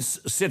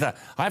fence-sitter.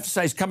 I have to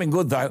say he's coming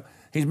good, though.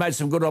 He's made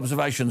some good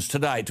observations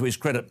today, to his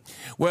credit.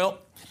 Well,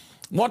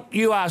 what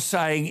you are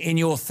saying in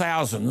your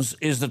thousands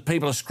is that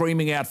people are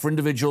screaming out for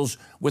individuals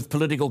with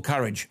political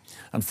courage.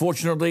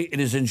 Unfortunately, it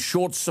is in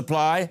short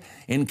supply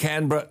in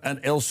Canberra and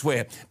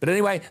elsewhere. But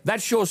anyway,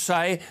 that's your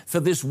say for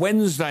this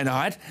Wednesday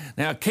night.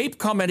 Now, keep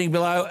commenting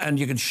below and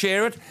you can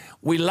share it.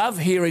 We love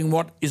hearing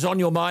what is on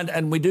your mind,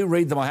 and we do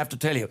read them, I have to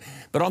tell you.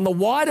 But on the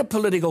wider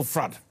political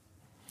front,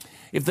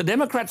 if the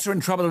Democrats are in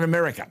trouble in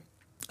America,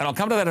 and I'll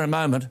come to that in a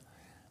moment,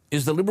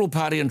 is the Liberal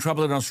Party in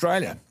trouble in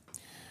Australia?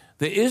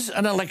 There is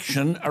an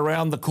election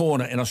around the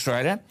corner in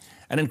Australia,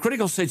 and in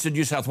critical seats in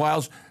New South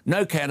Wales,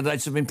 no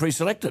candidates have been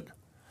pre-selected.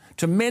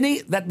 To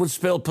many, that would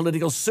spell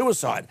political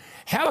suicide.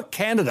 How a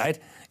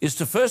candidate is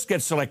to first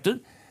get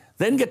selected,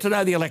 then get to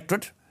know the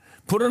electorate,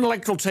 put an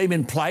electoral team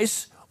in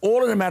place,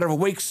 all in a matter of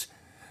weeks,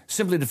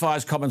 simply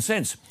defies common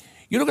sense.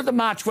 You look at the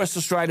March West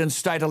Australian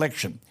state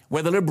election,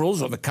 where the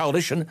Liberals, or the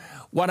Coalition,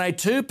 won a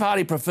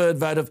two-party preferred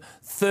vote of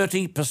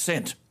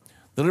 30%.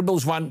 The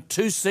Liberals won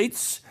 2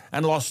 seats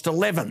and lost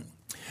 11.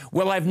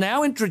 Well, they've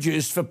now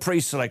introduced for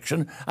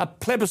pre-selection a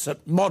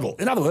plebiscite model.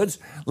 In other words,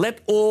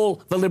 let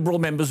all the Liberal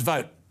members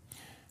vote.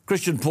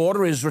 Christian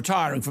Porter is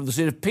retiring from the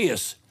seat of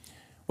Pearce,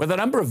 where the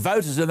number of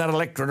voters in that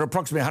electorate are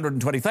approximately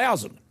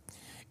 120,000.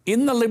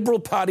 In the Liberal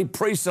Party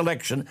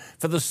pre-selection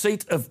for the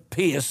seat of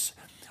Pearce,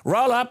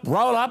 roll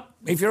up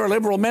if you're a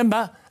Liberal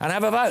member and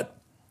have a vote.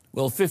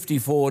 Well,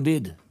 54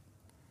 did.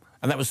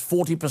 And that was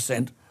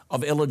 40%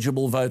 of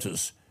eligible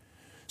voters.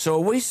 So are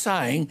we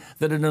saying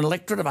that in an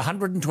electorate of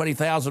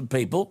 120,000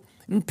 people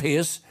in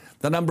Pearce,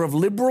 the number of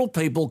Liberal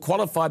people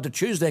qualified to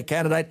choose their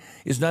candidate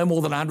is no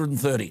more than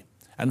 130,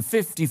 and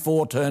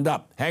 54 turned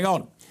up? Hang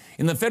on.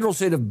 In the federal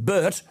seat of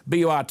Burt,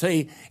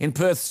 B-U-R-T, in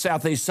Perth's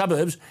southeast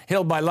suburbs,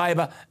 held by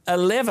Labor,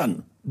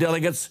 11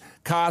 delegates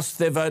cast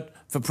their vote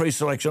for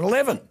pre-selection.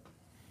 11.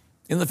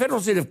 In the federal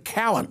seat of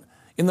Cowan,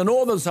 in the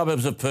northern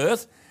suburbs of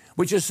Perth,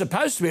 which is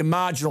supposed to be a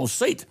marginal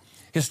seat,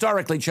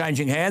 historically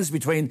changing hands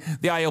between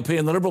the ALP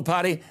and the Liberal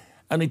Party,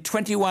 only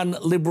 21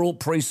 Liberal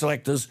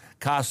pre-selectors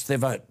cast their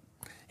vote.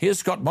 Here's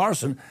Scott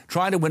Morrison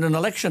trying to win an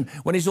election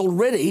when he's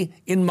already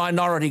in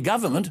minority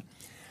government.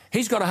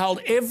 He's got to hold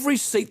every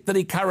seat that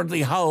he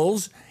currently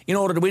holds in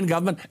order to win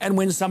government and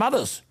win some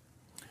others.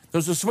 There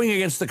was a swing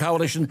against the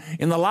coalition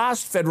in the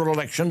last federal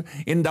election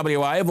in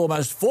WA of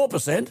almost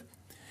 4%.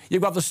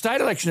 You've got the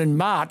state election in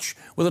March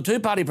with a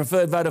two-party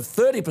preferred vote of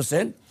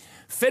 30%.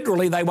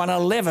 Federally, they won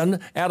 11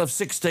 out of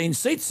 16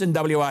 seats in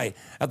WA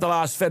at the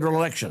last federal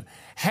election.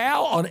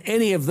 How on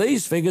any of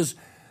these figures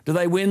do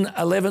they win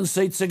 11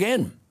 seats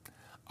again?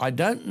 I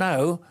don't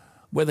know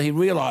whether he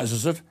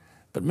realises it,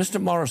 but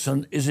Mr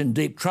Morrison is in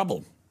deep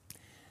trouble.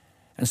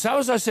 And so,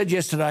 as I said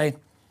yesterday,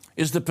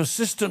 is the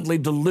persistently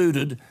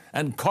deluded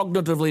and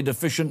cognitively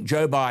deficient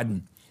Joe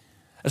Biden.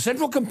 A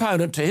central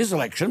component to his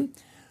election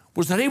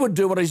was that he would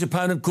do what his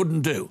opponent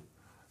couldn't do: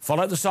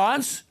 follow the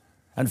science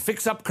and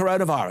fix up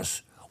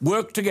coronavirus.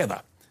 Work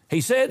together.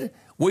 He said,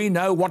 we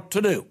know what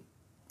to do.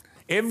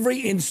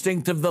 Every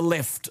instinct of the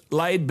left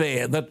laid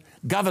bare that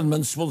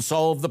governments will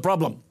solve the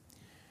problem.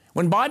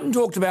 When Biden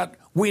talked about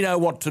we know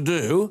what to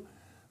do,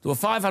 there were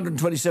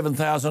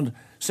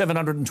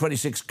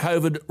 527,726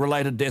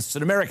 COVID-related deaths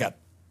in America.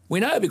 We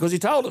know because he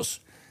told us.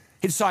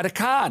 He'd cite a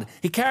card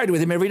he carried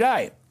with him every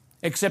day,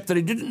 except that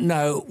he didn't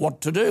know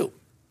what to do.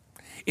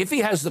 If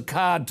he has the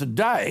card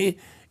today,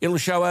 it'll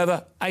show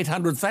over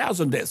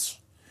 800,000 deaths.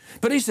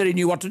 But he said he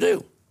knew what to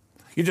do.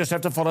 You just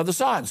have to follow the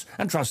science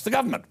and trust the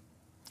government.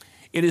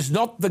 It is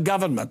not the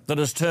government that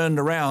has turned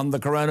around the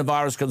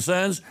coronavirus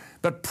concerns,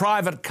 but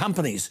private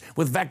companies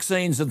with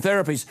vaccines and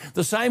therapies,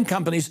 the same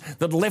companies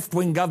that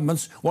left-wing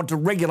governments want to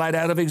regulate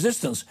out of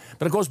existence.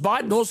 But of course,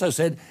 Biden also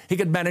said he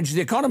could manage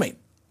the economy.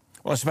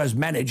 Well, I suppose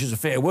manage is a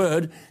fair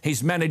word.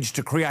 He's managed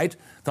to create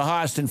the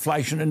highest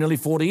inflation in nearly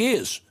 40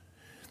 years.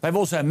 They've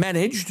also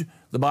managed,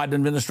 the Biden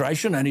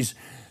administration and his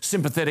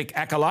sympathetic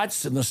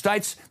acolytes in the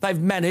States, they've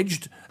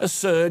managed a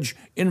surge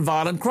in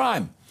violent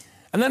crime.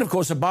 And then, of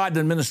course, a Biden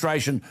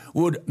administration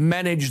would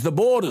manage the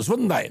borders,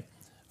 wouldn't they?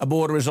 A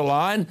border is a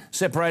line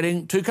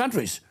separating two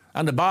countries.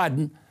 Under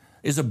Biden,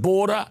 a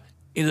border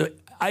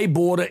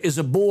is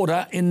a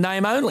border in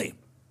name only.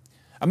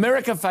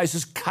 America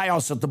faces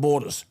chaos at the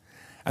borders.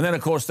 And then,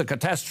 of course, the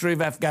catastrophe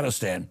of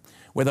Afghanistan,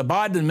 where the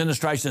Biden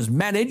administration has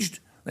managed,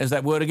 there's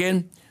that word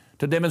again,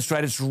 to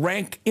demonstrate its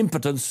rank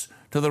impotence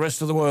to the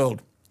rest of the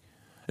world.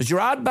 As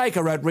Gerard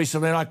Baker wrote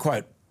recently, and I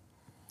quote,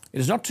 "It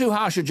is not too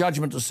harsh a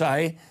judgment to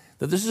say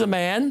that this is a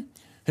man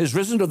who's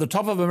risen to the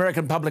top of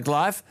American public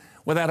life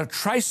without a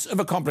trace of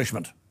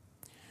accomplishment.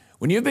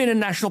 When you've been in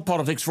national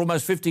politics for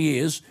almost 50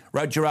 years,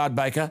 wrote Gerard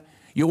Baker,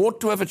 you ought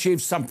to have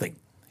achieved something,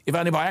 if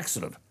only by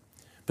accident.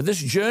 But this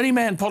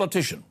journeyman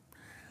politician,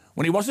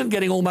 when he wasn't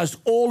getting almost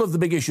all of the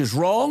big issues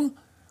wrong,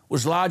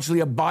 was largely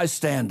a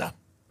bystander."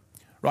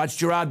 Writes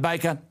Gerard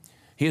Baker,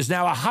 "He is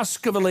now a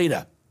husk of a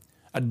leader,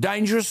 a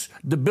dangerous,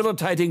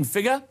 debilitating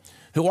figure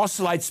who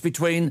oscillates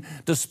between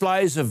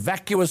displays of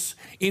vacuous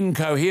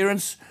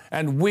incoherence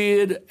and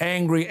weird,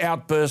 angry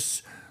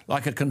outbursts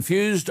like a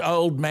confused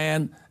old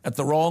man at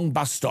the wrong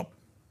bus stop."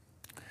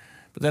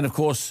 But then, of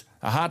course,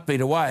 a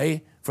heartbeat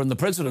away from the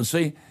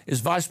presidency is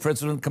Vice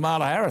President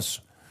Kamala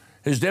Harris,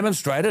 who's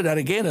demonstrated, and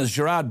again, as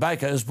Gerard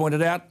Baker has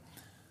pointed out,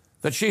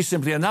 that she's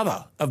simply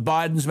another of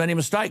Biden's many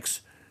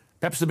mistakes,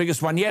 perhaps the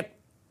biggest one yet.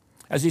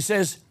 As he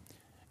says,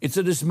 "It's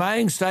a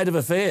dismaying state of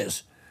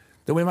affairs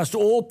that we must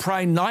all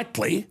pray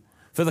nightly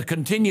for the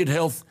continued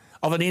health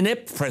of an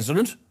inept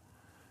president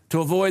to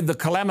avoid the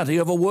calamity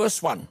of a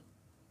worse one."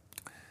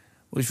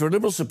 Well, if you're a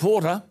Liberal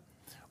supporter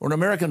or an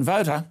American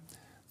voter,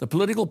 the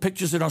political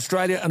pictures in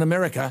Australia and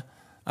America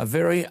are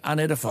very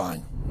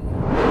unedifying.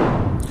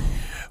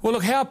 Well,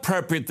 look, how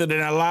appropriate that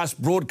in our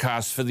last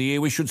broadcast for the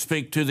year we should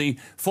speak to the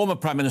former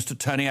Prime Minister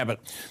Tony Abbott.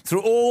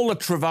 Through all the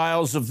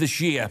travails of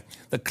this year,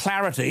 the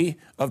clarity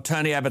of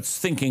Tony Abbott's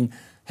thinking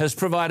has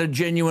provided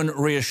genuine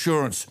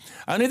reassurance.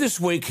 Only this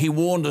week he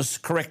warned us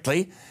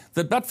correctly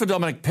that but for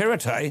Dominic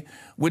Perrottet,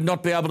 we'd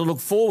not be able to look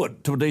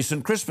forward to a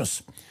decent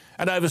Christmas,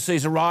 and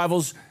overseas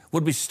arrivals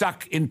would be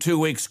stuck in 2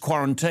 weeks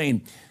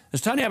quarantine. As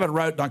Tony Abbott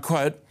wrote, and I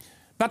quote,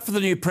 but for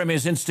the new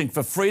Premier's instinct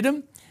for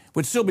freedom,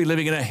 we'd still be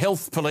living in a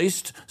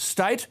health-policed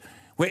state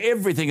where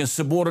everything is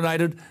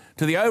subordinated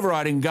to the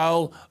overriding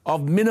goal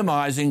of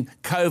minimising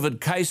COVID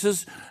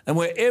cases and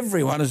where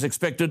everyone is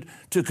expected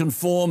to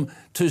conform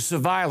to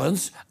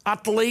surveillance,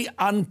 utterly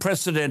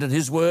unprecedented,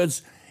 his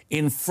words,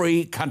 in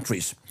free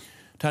countries.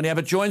 Tony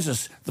Abbott joins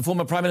us, the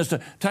former Prime Minister.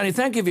 Tony,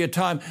 thank you for your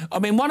time. I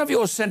mean, one of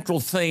your central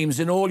themes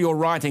in all your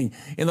writing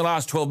in the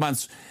last 12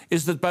 months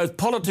is that both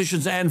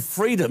politicians and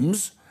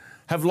freedoms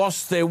have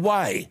lost their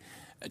way.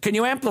 Can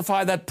you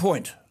amplify that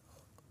point?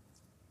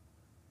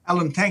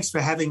 Alan, thanks for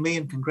having me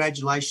and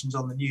congratulations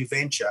on the new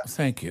venture.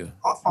 Thank you.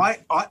 I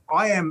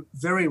am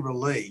very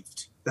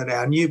relieved that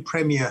our new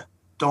Premier,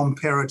 Dom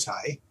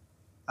Perrottet,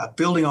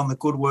 building on the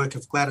good work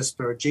of Gladys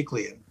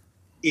Berejiklian,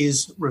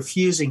 is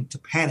refusing to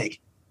panic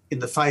in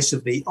the face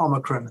of the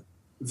Omicron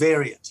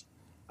variant.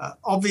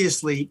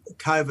 Obviously,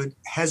 COVID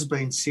has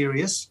been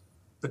serious,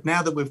 but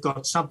now that we've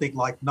got something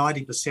like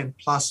 90%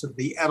 plus of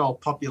the adult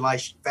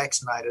population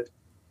vaccinated,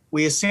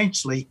 we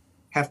essentially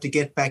have to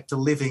get back to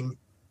living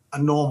a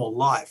normal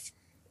life.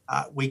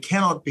 We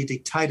cannot be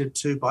dictated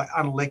to by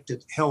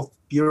unelected health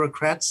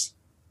bureaucrats.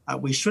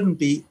 We shouldn't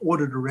be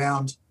ordered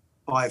around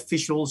by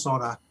officials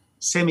on a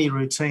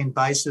semi-routine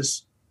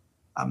basis.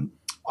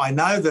 I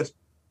know that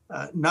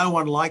no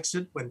one likes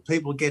it when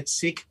people get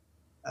sick.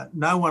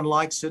 No one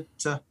likes it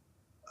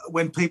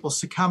when people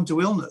succumb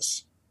to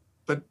illness.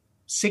 But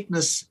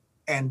sickness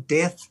and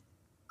death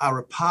are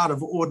a part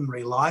of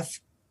ordinary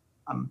life.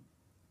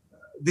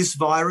 This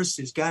virus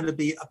is going to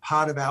be a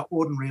part of our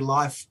ordinary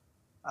life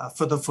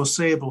for the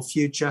foreseeable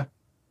future.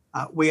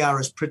 We are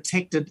as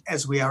protected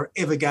as we are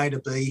ever going to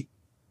be,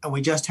 and we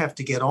just have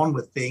to get on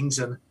with things.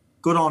 And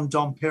good on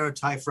Dom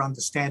Perrottet for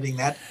understanding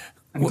that,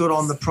 and good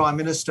on the Prime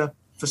Minister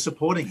for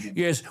supporting him.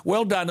 Yes,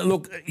 well done.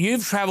 Look,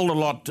 you've travelled a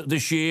lot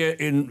this year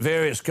in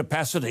various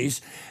capacities,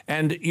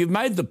 and you've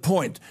made the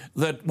point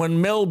that when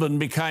Melbourne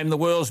became the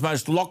world's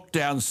most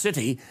locked-down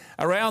city,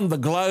 around the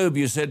globe,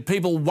 you said,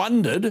 people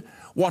wondered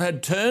what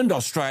had turned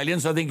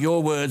Australians, I think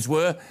your words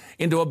were,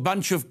 into a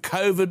bunch of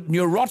COVID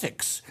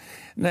neurotics.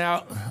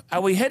 Now,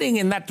 are we heading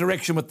in that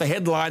direction with the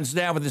headlines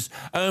now with this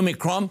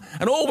Omicron?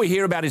 And all we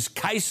hear about is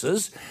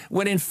cases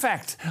when, in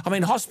fact,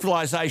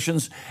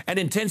 hospitalisations and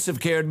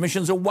intensive care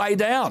admissions are way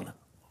down.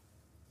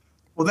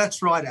 Well,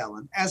 that's right,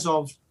 Alan. As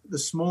of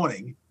this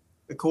morning,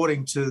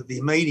 according to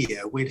the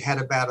media, we'd had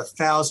about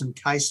 1,000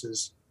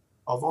 cases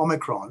of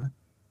Omicron,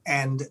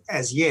 and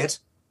as yet,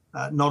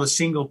 not a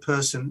single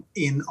person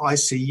in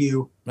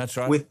ICU That's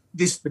right. with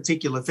this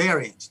particular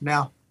variant.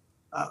 Now,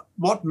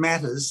 what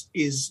matters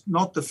is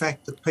not the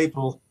fact that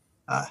people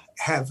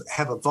have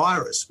a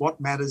virus. What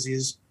matters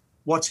is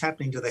what's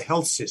happening to the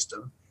health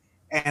system.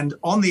 And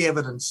on the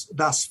evidence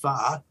thus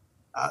far,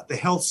 the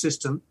health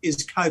system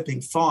is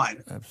coping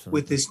fine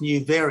with this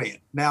new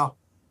variant. Now,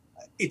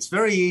 it's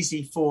very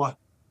easy for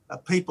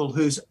people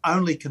whose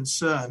only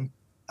concern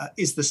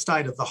is the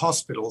state of the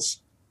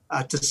hospitals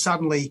to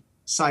suddenly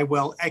say,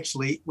 well,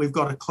 actually, we've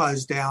got to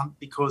close down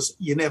because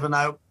you never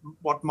know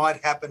what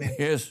might happen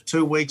in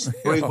 2 weeks,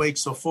 3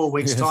 weeks or 4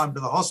 weeks' time to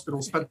the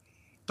hospitals.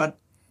 But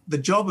the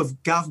job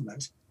of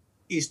government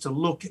is to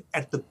look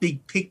at the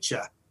big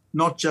picture,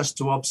 not just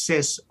to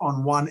obsess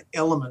on one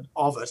element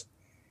of it.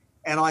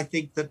 And I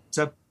think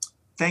that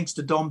thanks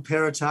to Dom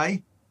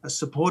Perrottet,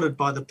 supported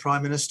by the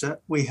Prime Minister,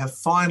 we have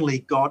finally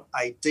got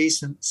a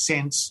decent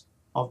sense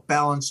of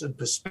balance and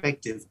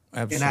perspective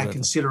in our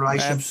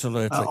consideration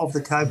of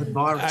the COVID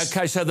virus.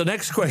 OK, so the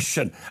next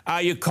question,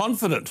 are you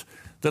confident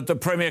that the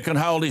Premier can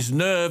hold his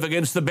nerve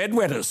against the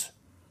bedwetters?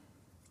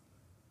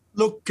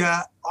 Look,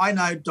 I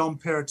know Dom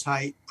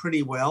Perrottet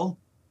pretty well.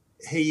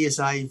 He is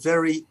a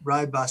very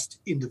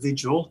robust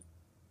individual.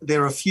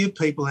 There are few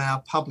people in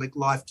our public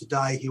life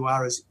today who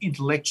are as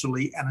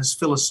intellectually and as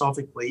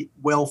philosophically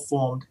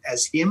well-formed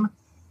as him.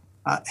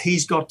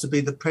 He's got to be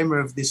the Premier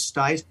of this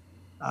state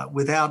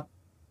without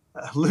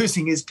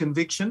losing his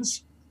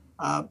convictions.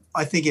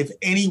 I think if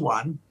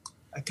anyone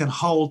can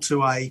hold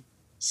to a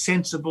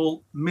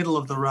sensible,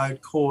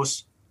 middle-of-the-road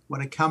course when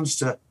it comes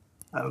to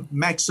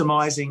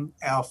maximising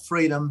our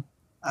freedom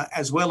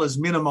as well as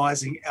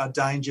minimising our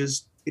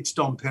dangers, it's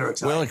Dom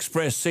Perrottet. Well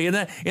expressed. See, in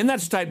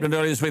that statement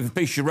earlier this week, the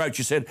piece you wrote,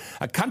 you said,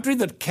 a country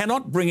that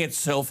cannot bring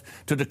itself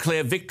to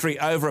declare victory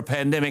over a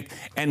pandemic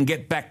and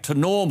get back to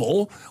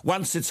normal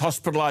once its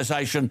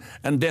hospitalisation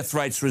and death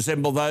rates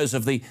resemble those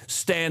of the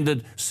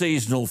standard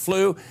seasonal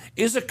flu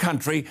is a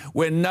country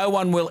where no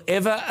one will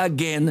ever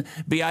again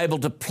be able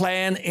to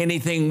plan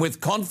anything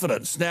with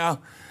confidence. Now,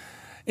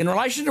 in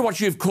relation to what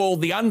you've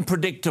called the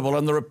unpredictable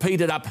and the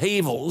repeated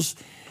upheavals,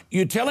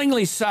 you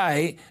tellingly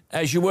say,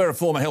 as you were a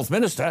former health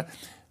minister,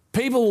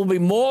 people will be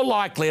more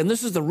likely, and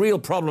this is the real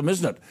problem,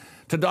 isn't it,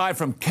 to die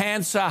from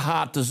cancer,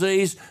 heart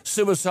disease,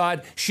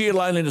 suicide, sheer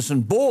loneliness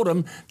and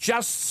boredom,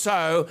 just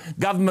so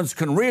governments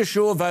can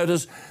reassure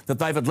voters that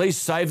they've at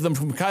least saved them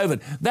from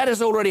COVID. That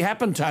has already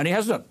happened, Tony,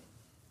 hasn't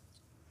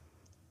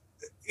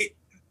it?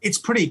 It's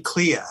pretty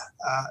clear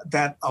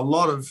that a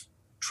lot of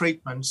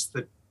treatments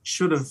that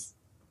should have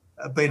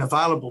been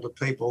available to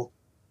people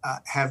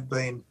have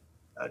been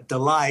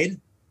delayed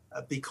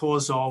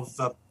because of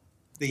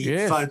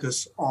the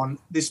focus on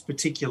this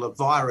particular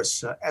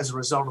virus as a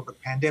result of the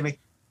pandemic.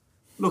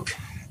 Look,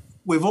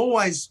 we've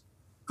always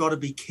got to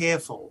be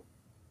careful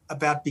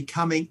about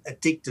becoming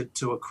addicted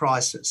to a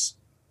crisis.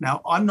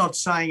 Now, I'm not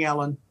saying,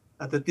 Alan,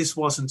 that this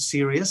wasn't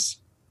serious,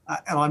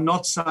 and I'm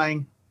not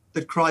saying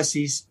that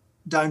crises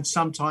don't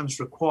sometimes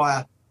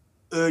require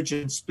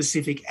urgent,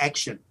 specific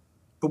action.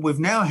 But we've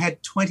now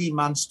had 20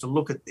 months to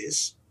look at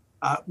this.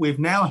 We've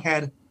now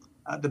had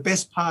the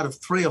best part of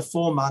 3 or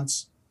 4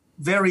 months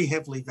very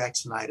heavily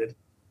vaccinated.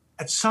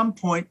 At some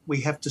point,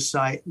 we have to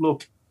say,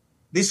 look,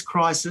 this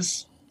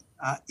crisis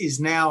is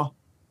now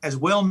as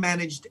well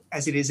managed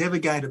as it is ever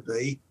going to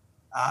be.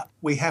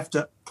 We have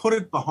to put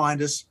it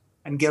behind us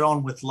and get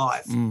on with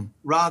life,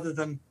 rather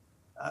than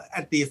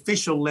at the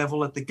official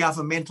level, at the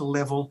governmental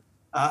level,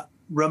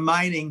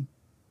 remaining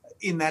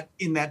in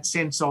that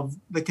sense of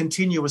the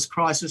continuous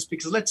crisis.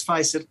 Because let's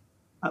face it,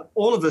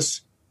 all of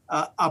us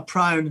are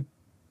prone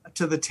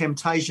to the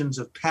temptations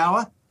of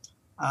power.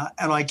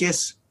 And I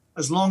guess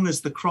as long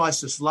as the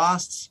crisis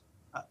lasts,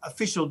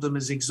 officialdom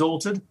is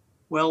exalted.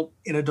 Well,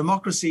 in a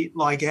democracy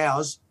like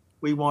ours,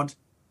 we want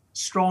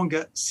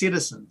stronger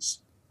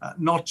citizens,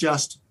 not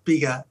just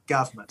bigger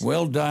government.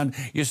 Well done.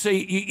 You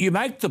see, you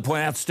make the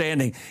point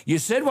outstanding. You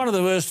said one of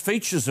the worst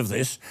features of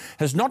this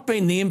has not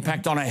been the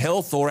impact on our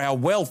health or our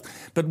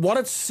wealth, but what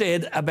it's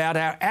said about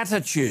our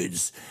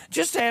attitudes.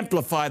 Just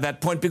amplify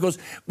that point, because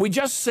we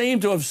just seem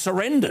to have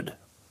surrendered.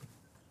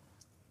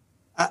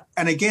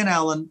 And again,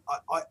 Alan,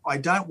 I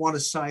don't want to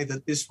say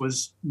that this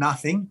was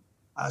nothing.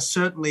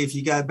 Certainly, if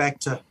you go back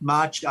to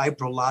March,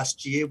 April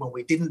last year, when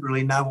we didn't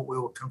really know what we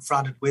were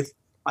confronted with,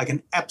 I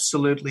can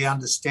absolutely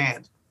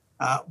understand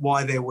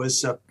why there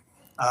was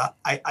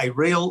a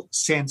real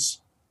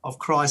sense of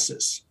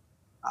crisis.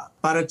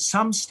 But at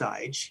some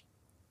stage,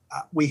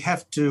 we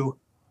have to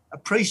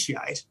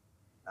appreciate,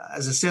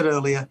 as I said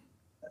earlier,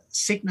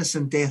 sickness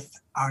and death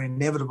are an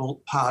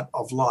inevitable part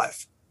of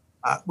life.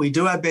 We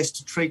do our best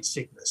to treat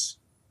sickness.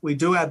 We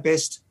do our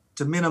best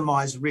to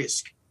minimise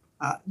risk.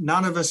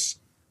 None of us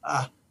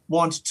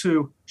want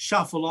to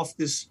shuffle off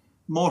this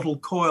mortal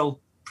coil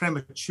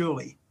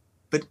prematurely.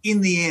 But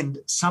in the end,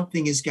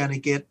 something is going to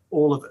get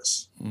all of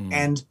us.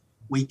 And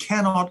we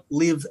cannot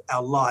live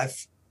our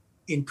life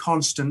in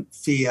constant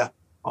fear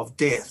of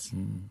death.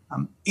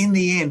 In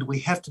the end, we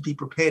have to be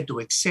prepared to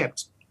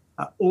accept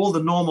all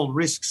the normal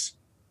risks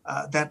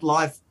that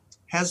life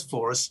has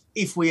for us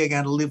if we are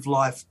going to live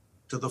life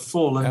to the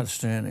full. And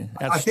Outstanding.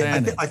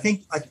 I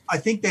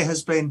think there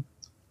has been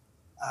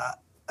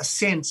a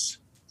sense,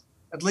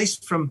 at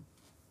least from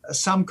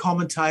some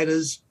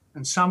commentators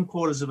and some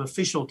quarters of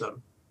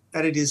officialdom,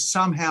 that it is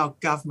somehow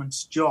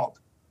government's job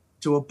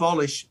to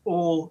abolish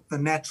all the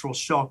natural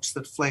shocks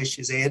that flesh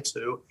is heir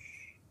to.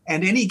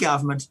 And any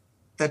government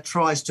that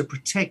tries to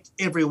protect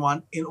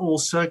everyone in all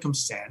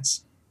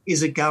circumstance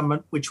is a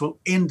government which will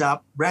end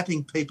up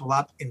wrapping people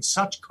up in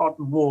such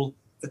cotton wool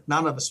that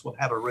none of us will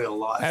have a real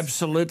life.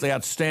 Absolutely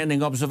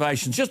outstanding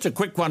observations. Just a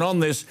quick one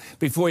on this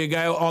before you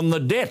go on the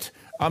debt.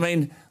 I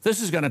mean,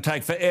 this is going to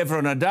take forever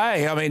and a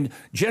day. I mean,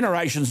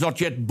 generations not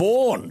yet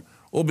born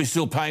will be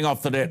still paying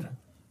off the debt.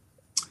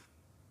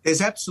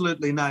 There's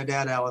absolutely no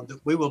doubt, Alan, that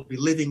we will be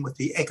living with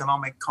the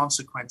economic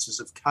consequences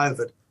of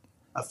COVID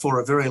for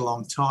a very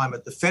long time.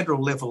 At the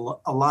federal level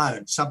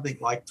alone, something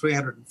like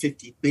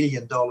 $350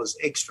 billion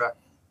extra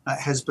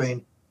has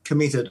been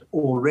committed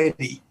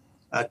already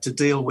to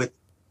deal with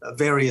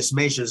various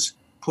measures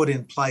put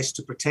in place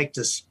to protect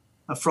us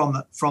from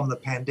the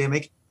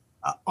pandemic.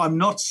 I'm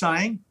not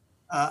saying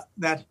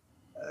that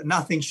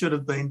nothing should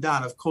have been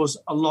done. Of course,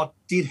 a lot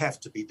did have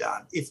to be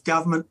done. If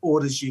government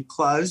orders you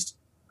closed,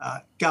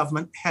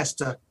 government has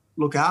to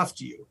look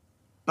after you.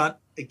 But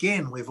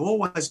again, we've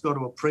always got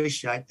to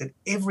appreciate that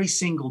every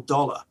single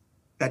dollar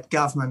that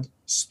government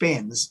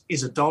spends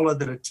is a dollar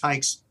that it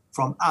takes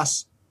from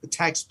us, the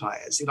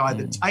taxpayers. It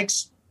either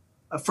takes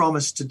from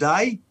us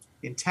today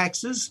in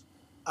taxes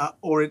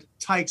or it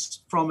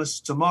takes from us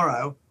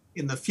tomorrow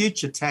in the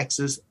future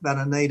taxes that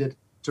are needed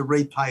to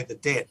repay the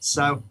debt.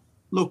 So,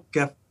 look,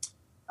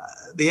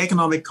 the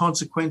economic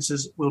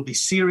consequences will be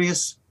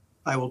serious.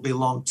 They will be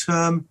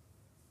long-term.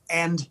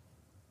 And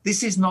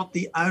this is not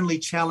the only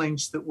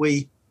challenge that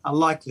we are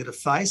likely to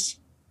face.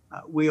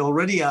 We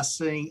already are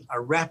seeing a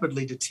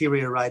rapidly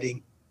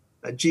deteriorating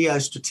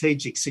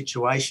geostrategic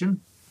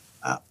situation.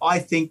 I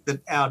think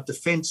that our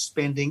defence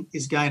spending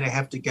is going to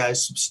have to go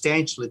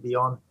substantially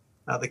beyond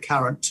the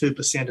current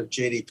 2% of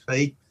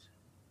GDP.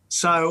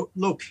 So,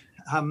 look,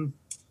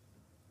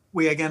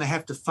 we are going to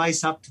have to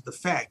face up to the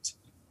fact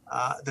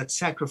that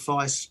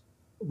sacrifice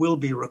will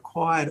be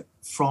required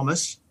from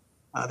us.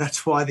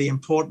 That's why the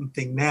important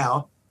thing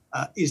now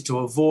is to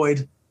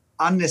avoid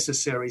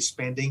unnecessary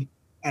spending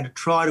and to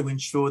try to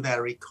ensure that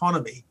our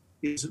economy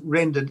is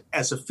rendered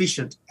as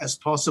efficient as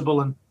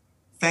possible. And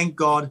thank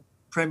God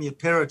Premier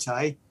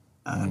Perrottet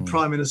and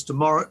Prime Minister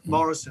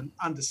Morrison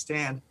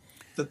understand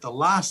that the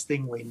last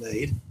thing we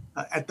need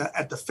at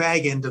the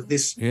fag end of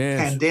this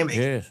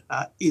pandemic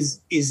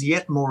is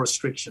yet more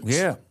restrictions.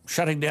 Yeah,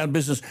 shutting down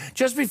business.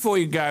 Just before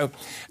you go,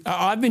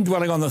 I've been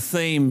dwelling on the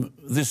theme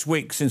this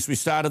week since we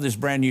started this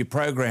brand new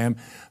program.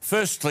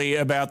 Firstly,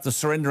 about the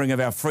surrendering of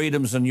our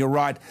freedoms, and you're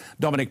right,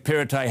 Dominic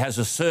Perrottet has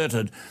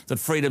asserted that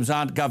freedoms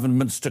aren't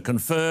governments to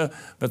confer,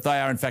 but they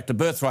are in fact a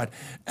birthright.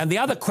 And the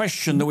other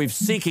question that we're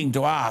seeking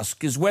to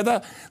ask is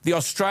whether the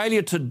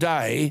Australia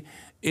today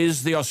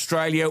is the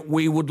Australia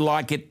we would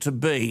like it to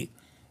be.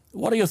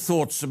 What are your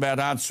thoughts about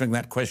answering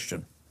that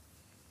question?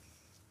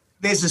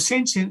 There's a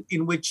sense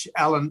in which,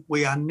 Alan,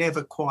 we are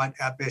never quite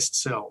our best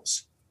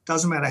selves.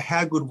 Doesn't matter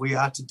how good we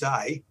are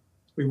today,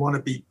 we want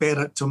to be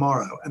better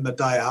tomorrow and the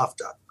day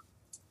after.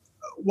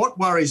 What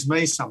worries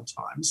me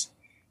sometimes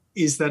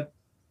is that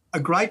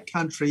a great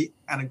country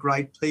and a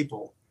great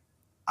people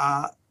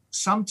are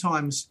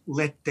sometimes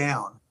let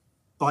down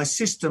by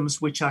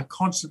systems which are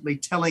constantly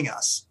telling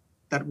us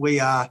that we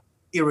are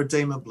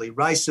irredeemably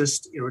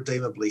racist,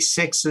 irredeemably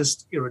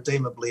sexist,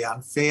 irredeemably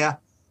unfair.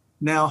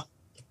 Now,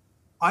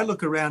 I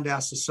look around our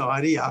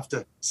society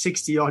after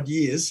 60-odd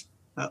years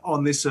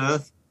on this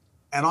earth,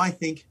 and I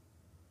think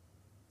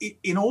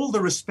in all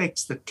the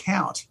respects that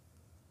count,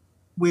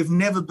 we've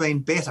never been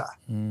better.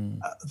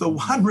 The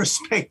one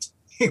respect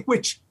in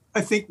which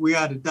I think we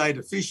are today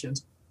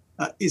deficient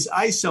is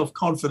A,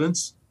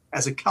 self-confidence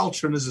as a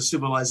culture and as a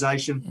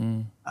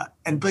civilization,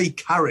 and B,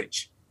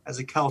 courage as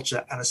a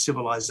culture and a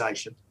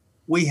civilization.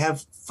 We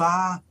have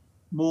far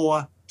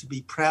more to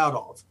be proud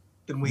of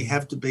than we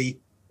have to be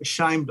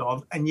ashamed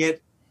of. And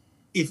yet,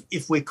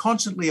 if we're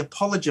constantly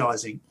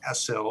apologising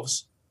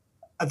ourselves,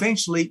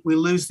 eventually we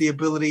lose the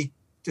ability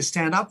to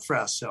stand up for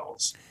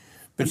ourselves.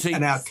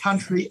 And our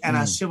country and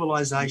our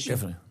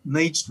civilization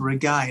needs to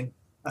regain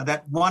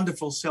that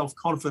wonderful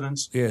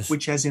self-confidence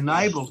which has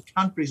enabled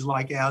countries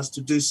like ours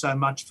to do so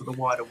much for the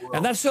wider world.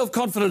 And that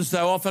self-confidence,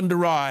 though, often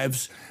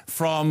derives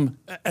from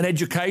an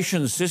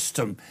education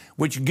system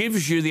which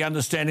gives you the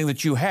understanding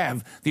that you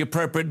have the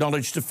appropriate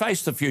knowledge to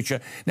face the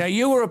future. Now,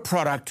 you were a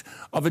product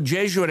of a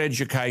Jesuit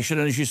education,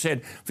 and as you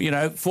said,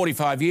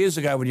 45 years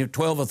ago when you were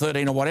 12 or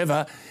 13 or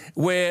whatever,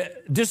 where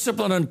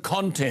discipline and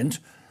content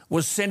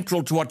was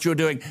central to what you were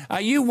doing. Are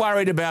you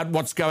worried about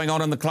what's going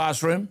on in the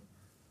classroom?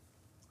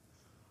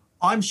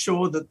 I'm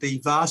sure that the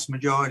vast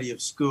majority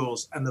of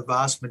schools and the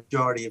vast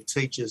majority of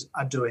teachers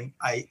are doing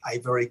a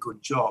very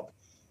good job.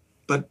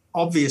 But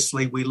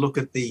obviously we look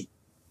at the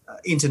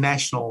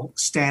international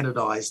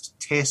standardised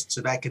tests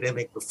of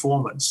academic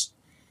performance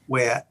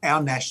where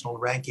our national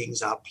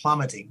rankings are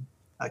plummeting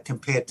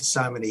compared to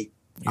so many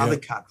other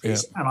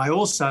countries. And I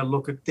also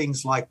look at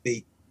things like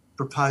the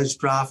proposed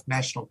draft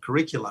national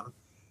curriculum,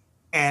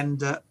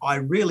 and I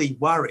really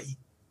worry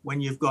when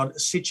you've got a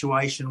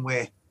situation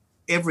where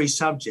every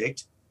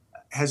subject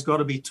has got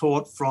to be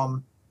taught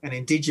from an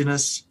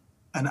Indigenous,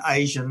 an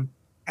Asian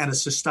and a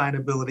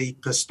sustainability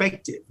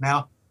perspective.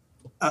 Now,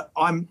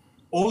 I'm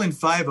all in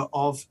favour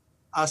of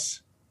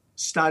us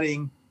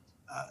studying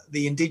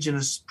the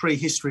Indigenous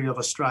prehistory of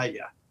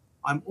Australia.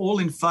 I'm all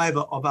in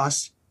favour of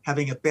us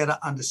having a better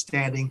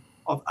understanding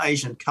of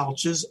Asian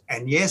cultures.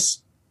 And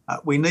yes,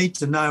 we need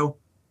to know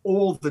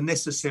all the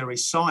necessary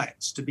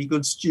science to be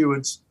good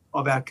stewards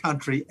of our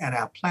country and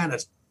our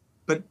planet.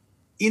 But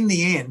in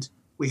the end,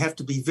 we have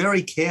to be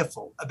very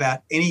careful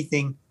about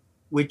anything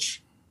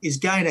which is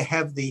going to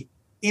have the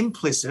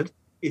implicit,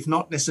 if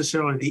not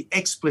necessarily the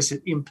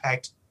explicit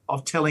impact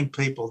of telling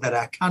people that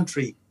our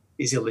country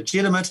is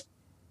illegitimate,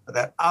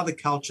 that other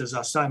cultures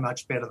are so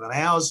much better than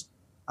ours,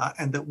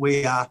 and that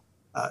we are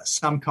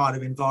some kind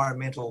of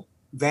environmental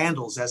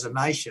vandals as a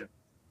nation.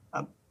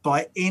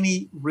 By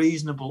any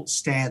reasonable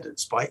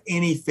standards, by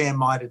any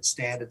fair-minded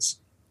standards,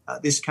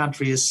 this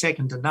country is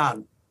second to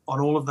none on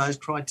all of those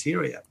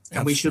criteria,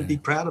 and we should be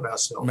proud of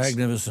ourselves.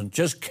 Magnificent.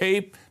 Just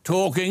keep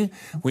talking.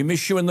 We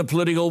miss you in the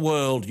political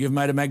world. You've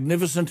made a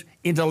magnificent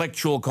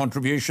intellectual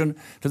contribution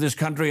to this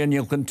country, and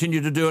you'll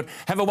continue to do it.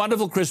 Have a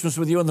wonderful Christmas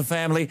with you and the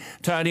family,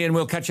 Tony, and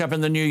we'll catch up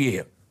in the new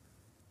year.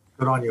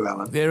 Good on you,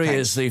 Alan. There he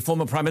is, the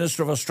former Prime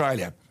Minister of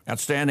Australia.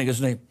 Outstanding,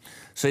 isn't he?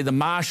 See, the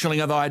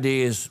marshalling of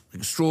ideas,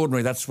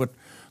 extraordinary. That's what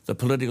the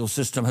political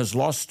system has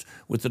lost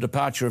with the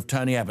departure of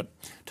Tony Abbott.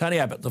 Tony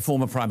Abbott, the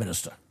former Prime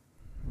Minister.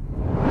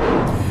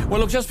 Well,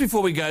 look, just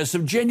before we go,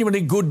 some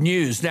genuinely good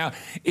news. Now,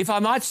 if I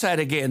might say it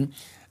again,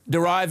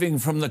 deriving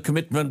from the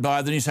commitment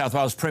by the New South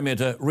Wales Premier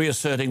to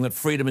reasserting that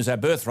freedom is our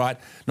birthright,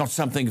 not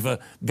something for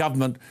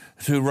government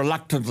to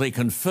reluctantly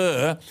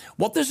confer,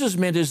 what this has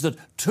meant is that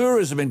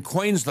tourism in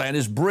Queensland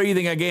is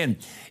breathing again.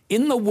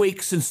 In the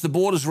week since the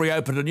borders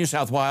reopened in New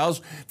South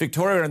Wales,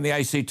 Victoria and the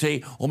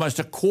ACT, almost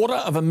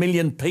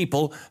 250,000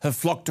 people have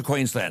flocked to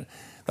Queensland.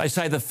 They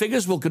say the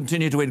figures will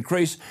continue to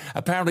increase.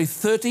 Apparently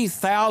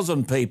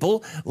 30,000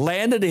 people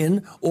landed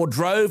in or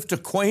drove to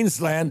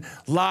Queensland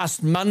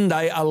last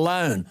Monday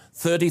alone.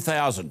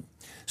 30,000.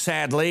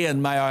 Sadly,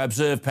 and may I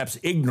observe perhaps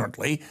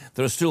ignorantly,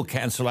 there are still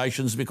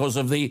cancellations because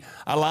of the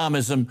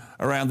alarmism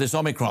around this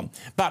Omicron.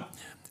 But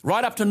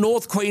Right up to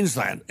North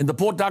Queensland, in the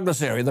Port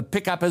Douglas area, the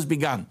pickup has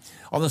begun.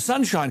 On the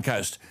Sunshine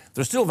Coast,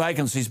 there are still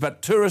vacancies,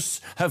 but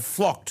tourists have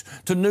flocked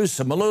to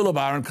Noosa,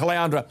 Mooloolaba and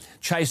Caloundra,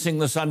 chasing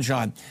the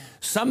sunshine.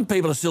 Some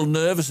people are still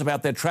nervous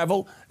about their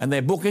travel and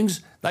their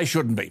bookings. They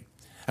shouldn't be.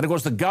 And of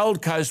course, the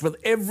Gold Coast, with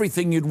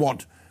everything you'd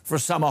want for a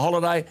summer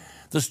holiday.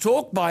 There's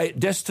talk by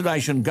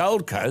Destination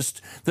Gold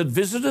Coast that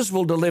visitors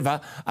will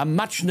deliver a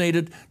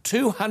much-needed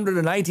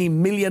 $280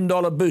 million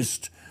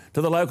boost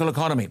to the local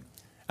economy.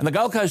 And the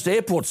Gold Coast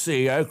Airport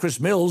CEO, Chris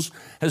Mills,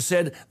 has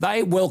said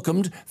they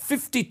welcomed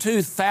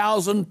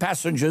 52,000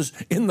 passengers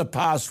in the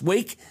past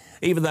week,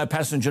 even though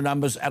passenger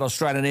numbers at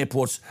Australian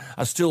airports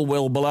are still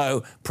well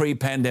below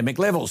pre-pandemic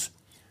levels.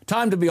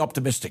 Time to be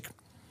optimistic.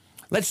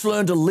 Let's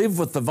learn to live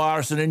with the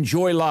virus and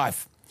enjoy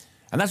life.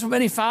 And that's what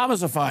many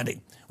farmers are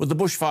finding. With the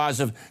bushfires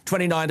of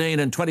 2019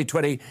 and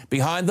 2020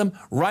 behind them,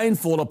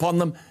 rainfall upon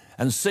them,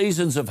 and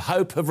seasons of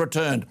hope have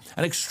returned.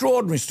 An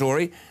extraordinary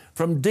story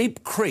from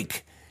Deep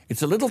Creek.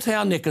 It's a little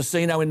town near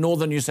Casino in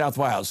northern New South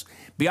Wales.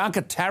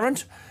 Bianca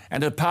Tarrant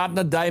and her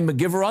partner Dame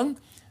McGiveron,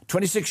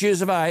 26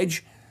 years of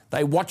age,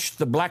 they watched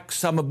the black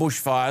summer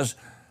bushfires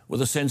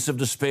with a sense of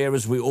despair,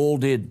 as we all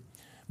did.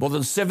 More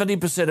than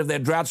 70% of their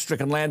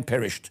drought-stricken land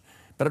perished,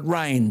 but it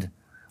rained.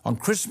 On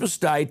Christmas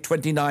Day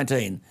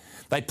 2019,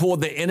 they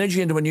poured their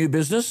energy into a new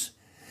business.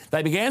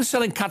 They began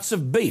selling cuts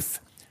of beef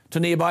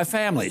to nearby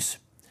families.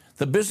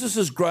 The business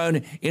has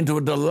grown into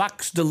a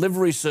deluxe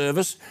delivery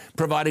service,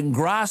 providing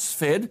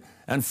grass-fed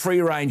and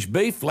free-range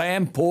beef,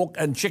 lamb, pork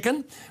and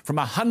chicken from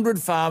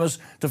 100 farmers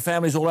to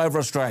families all over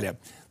Australia.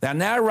 They're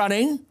now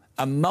running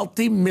a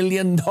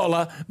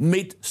multi-million-dollar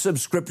meat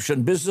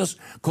subscription business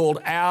called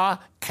Our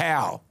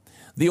Cow.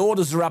 The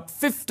orders are up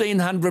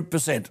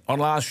 1,500% on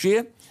last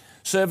year,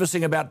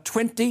 servicing about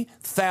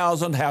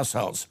 20,000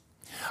 households.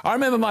 I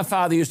remember my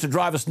father used to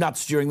drive us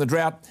nuts during the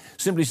drought,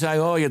 simply saying,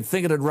 oh, you'd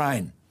think it'd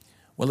rain.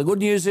 Well, the good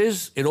news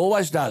is it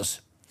always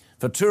does.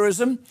 For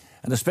tourism,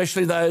 and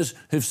especially those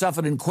who've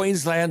suffered in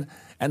Queensland,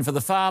 and for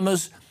the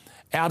farmers,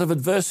 out of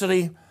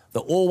adversity,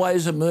 there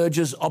always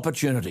emerges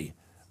opportunity.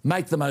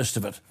 Make the most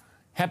of it.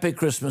 Happy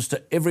Christmas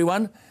to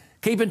everyone.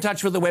 Keep in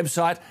touch with the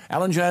website,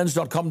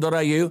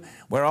 alanjones.com.au,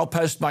 where I'll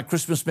post my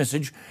Christmas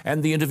message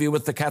and the interview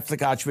with the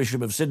Catholic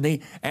Archbishop of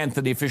Sydney,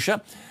 Anthony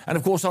Fisher. And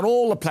of course, on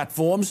all the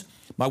platforms,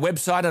 my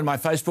website and my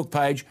Facebook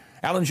page,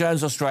 Alan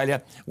Jones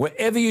Australia.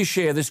 Wherever you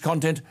share this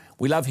content,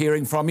 we love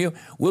hearing from you.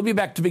 We'll be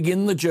back to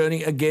begin the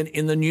journey again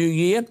in the new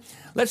year.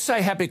 Let's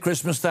say Happy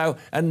Christmas, though,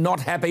 and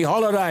not Happy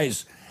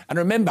Holidays. And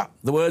remember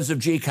the words of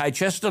G.K.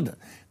 Chesterton.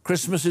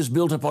 Christmas is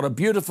built upon a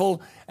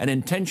beautiful and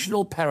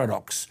intentional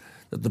paradox,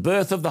 that the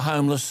birth of the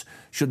homeless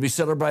should be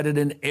celebrated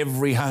in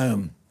every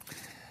home.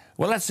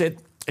 Well, that's it.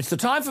 It's the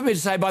time for me to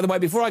say, by the way,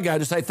 before I go,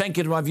 to say thank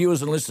you to my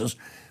viewers and listeners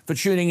for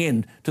tuning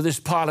in to this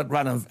pilot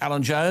run of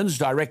Alan Jones,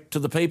 direct to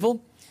the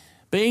people.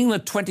 Being the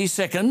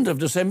 22nd of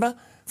December,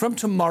 from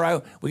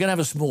tomorrow, we're going to have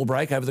a small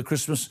break over the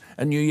Christmas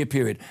and New Year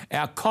period.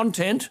 Our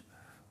content,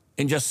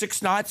 in just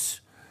 6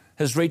 nights,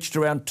 has reached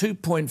around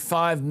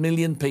 2.5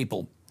 million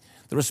people.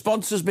 The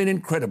response has been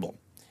incredible.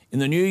 In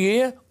the new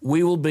year,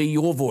 we will be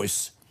your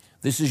voice.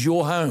 This is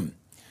your home.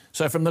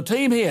 So from the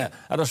team here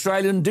at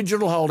Australian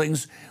Digital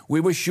Holdings, we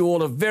wish you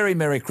all a very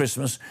Merry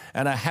Christmas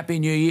and a Happy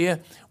New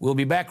Year. We'll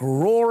be back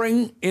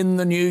roaring in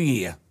the new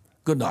year.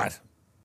 Good night.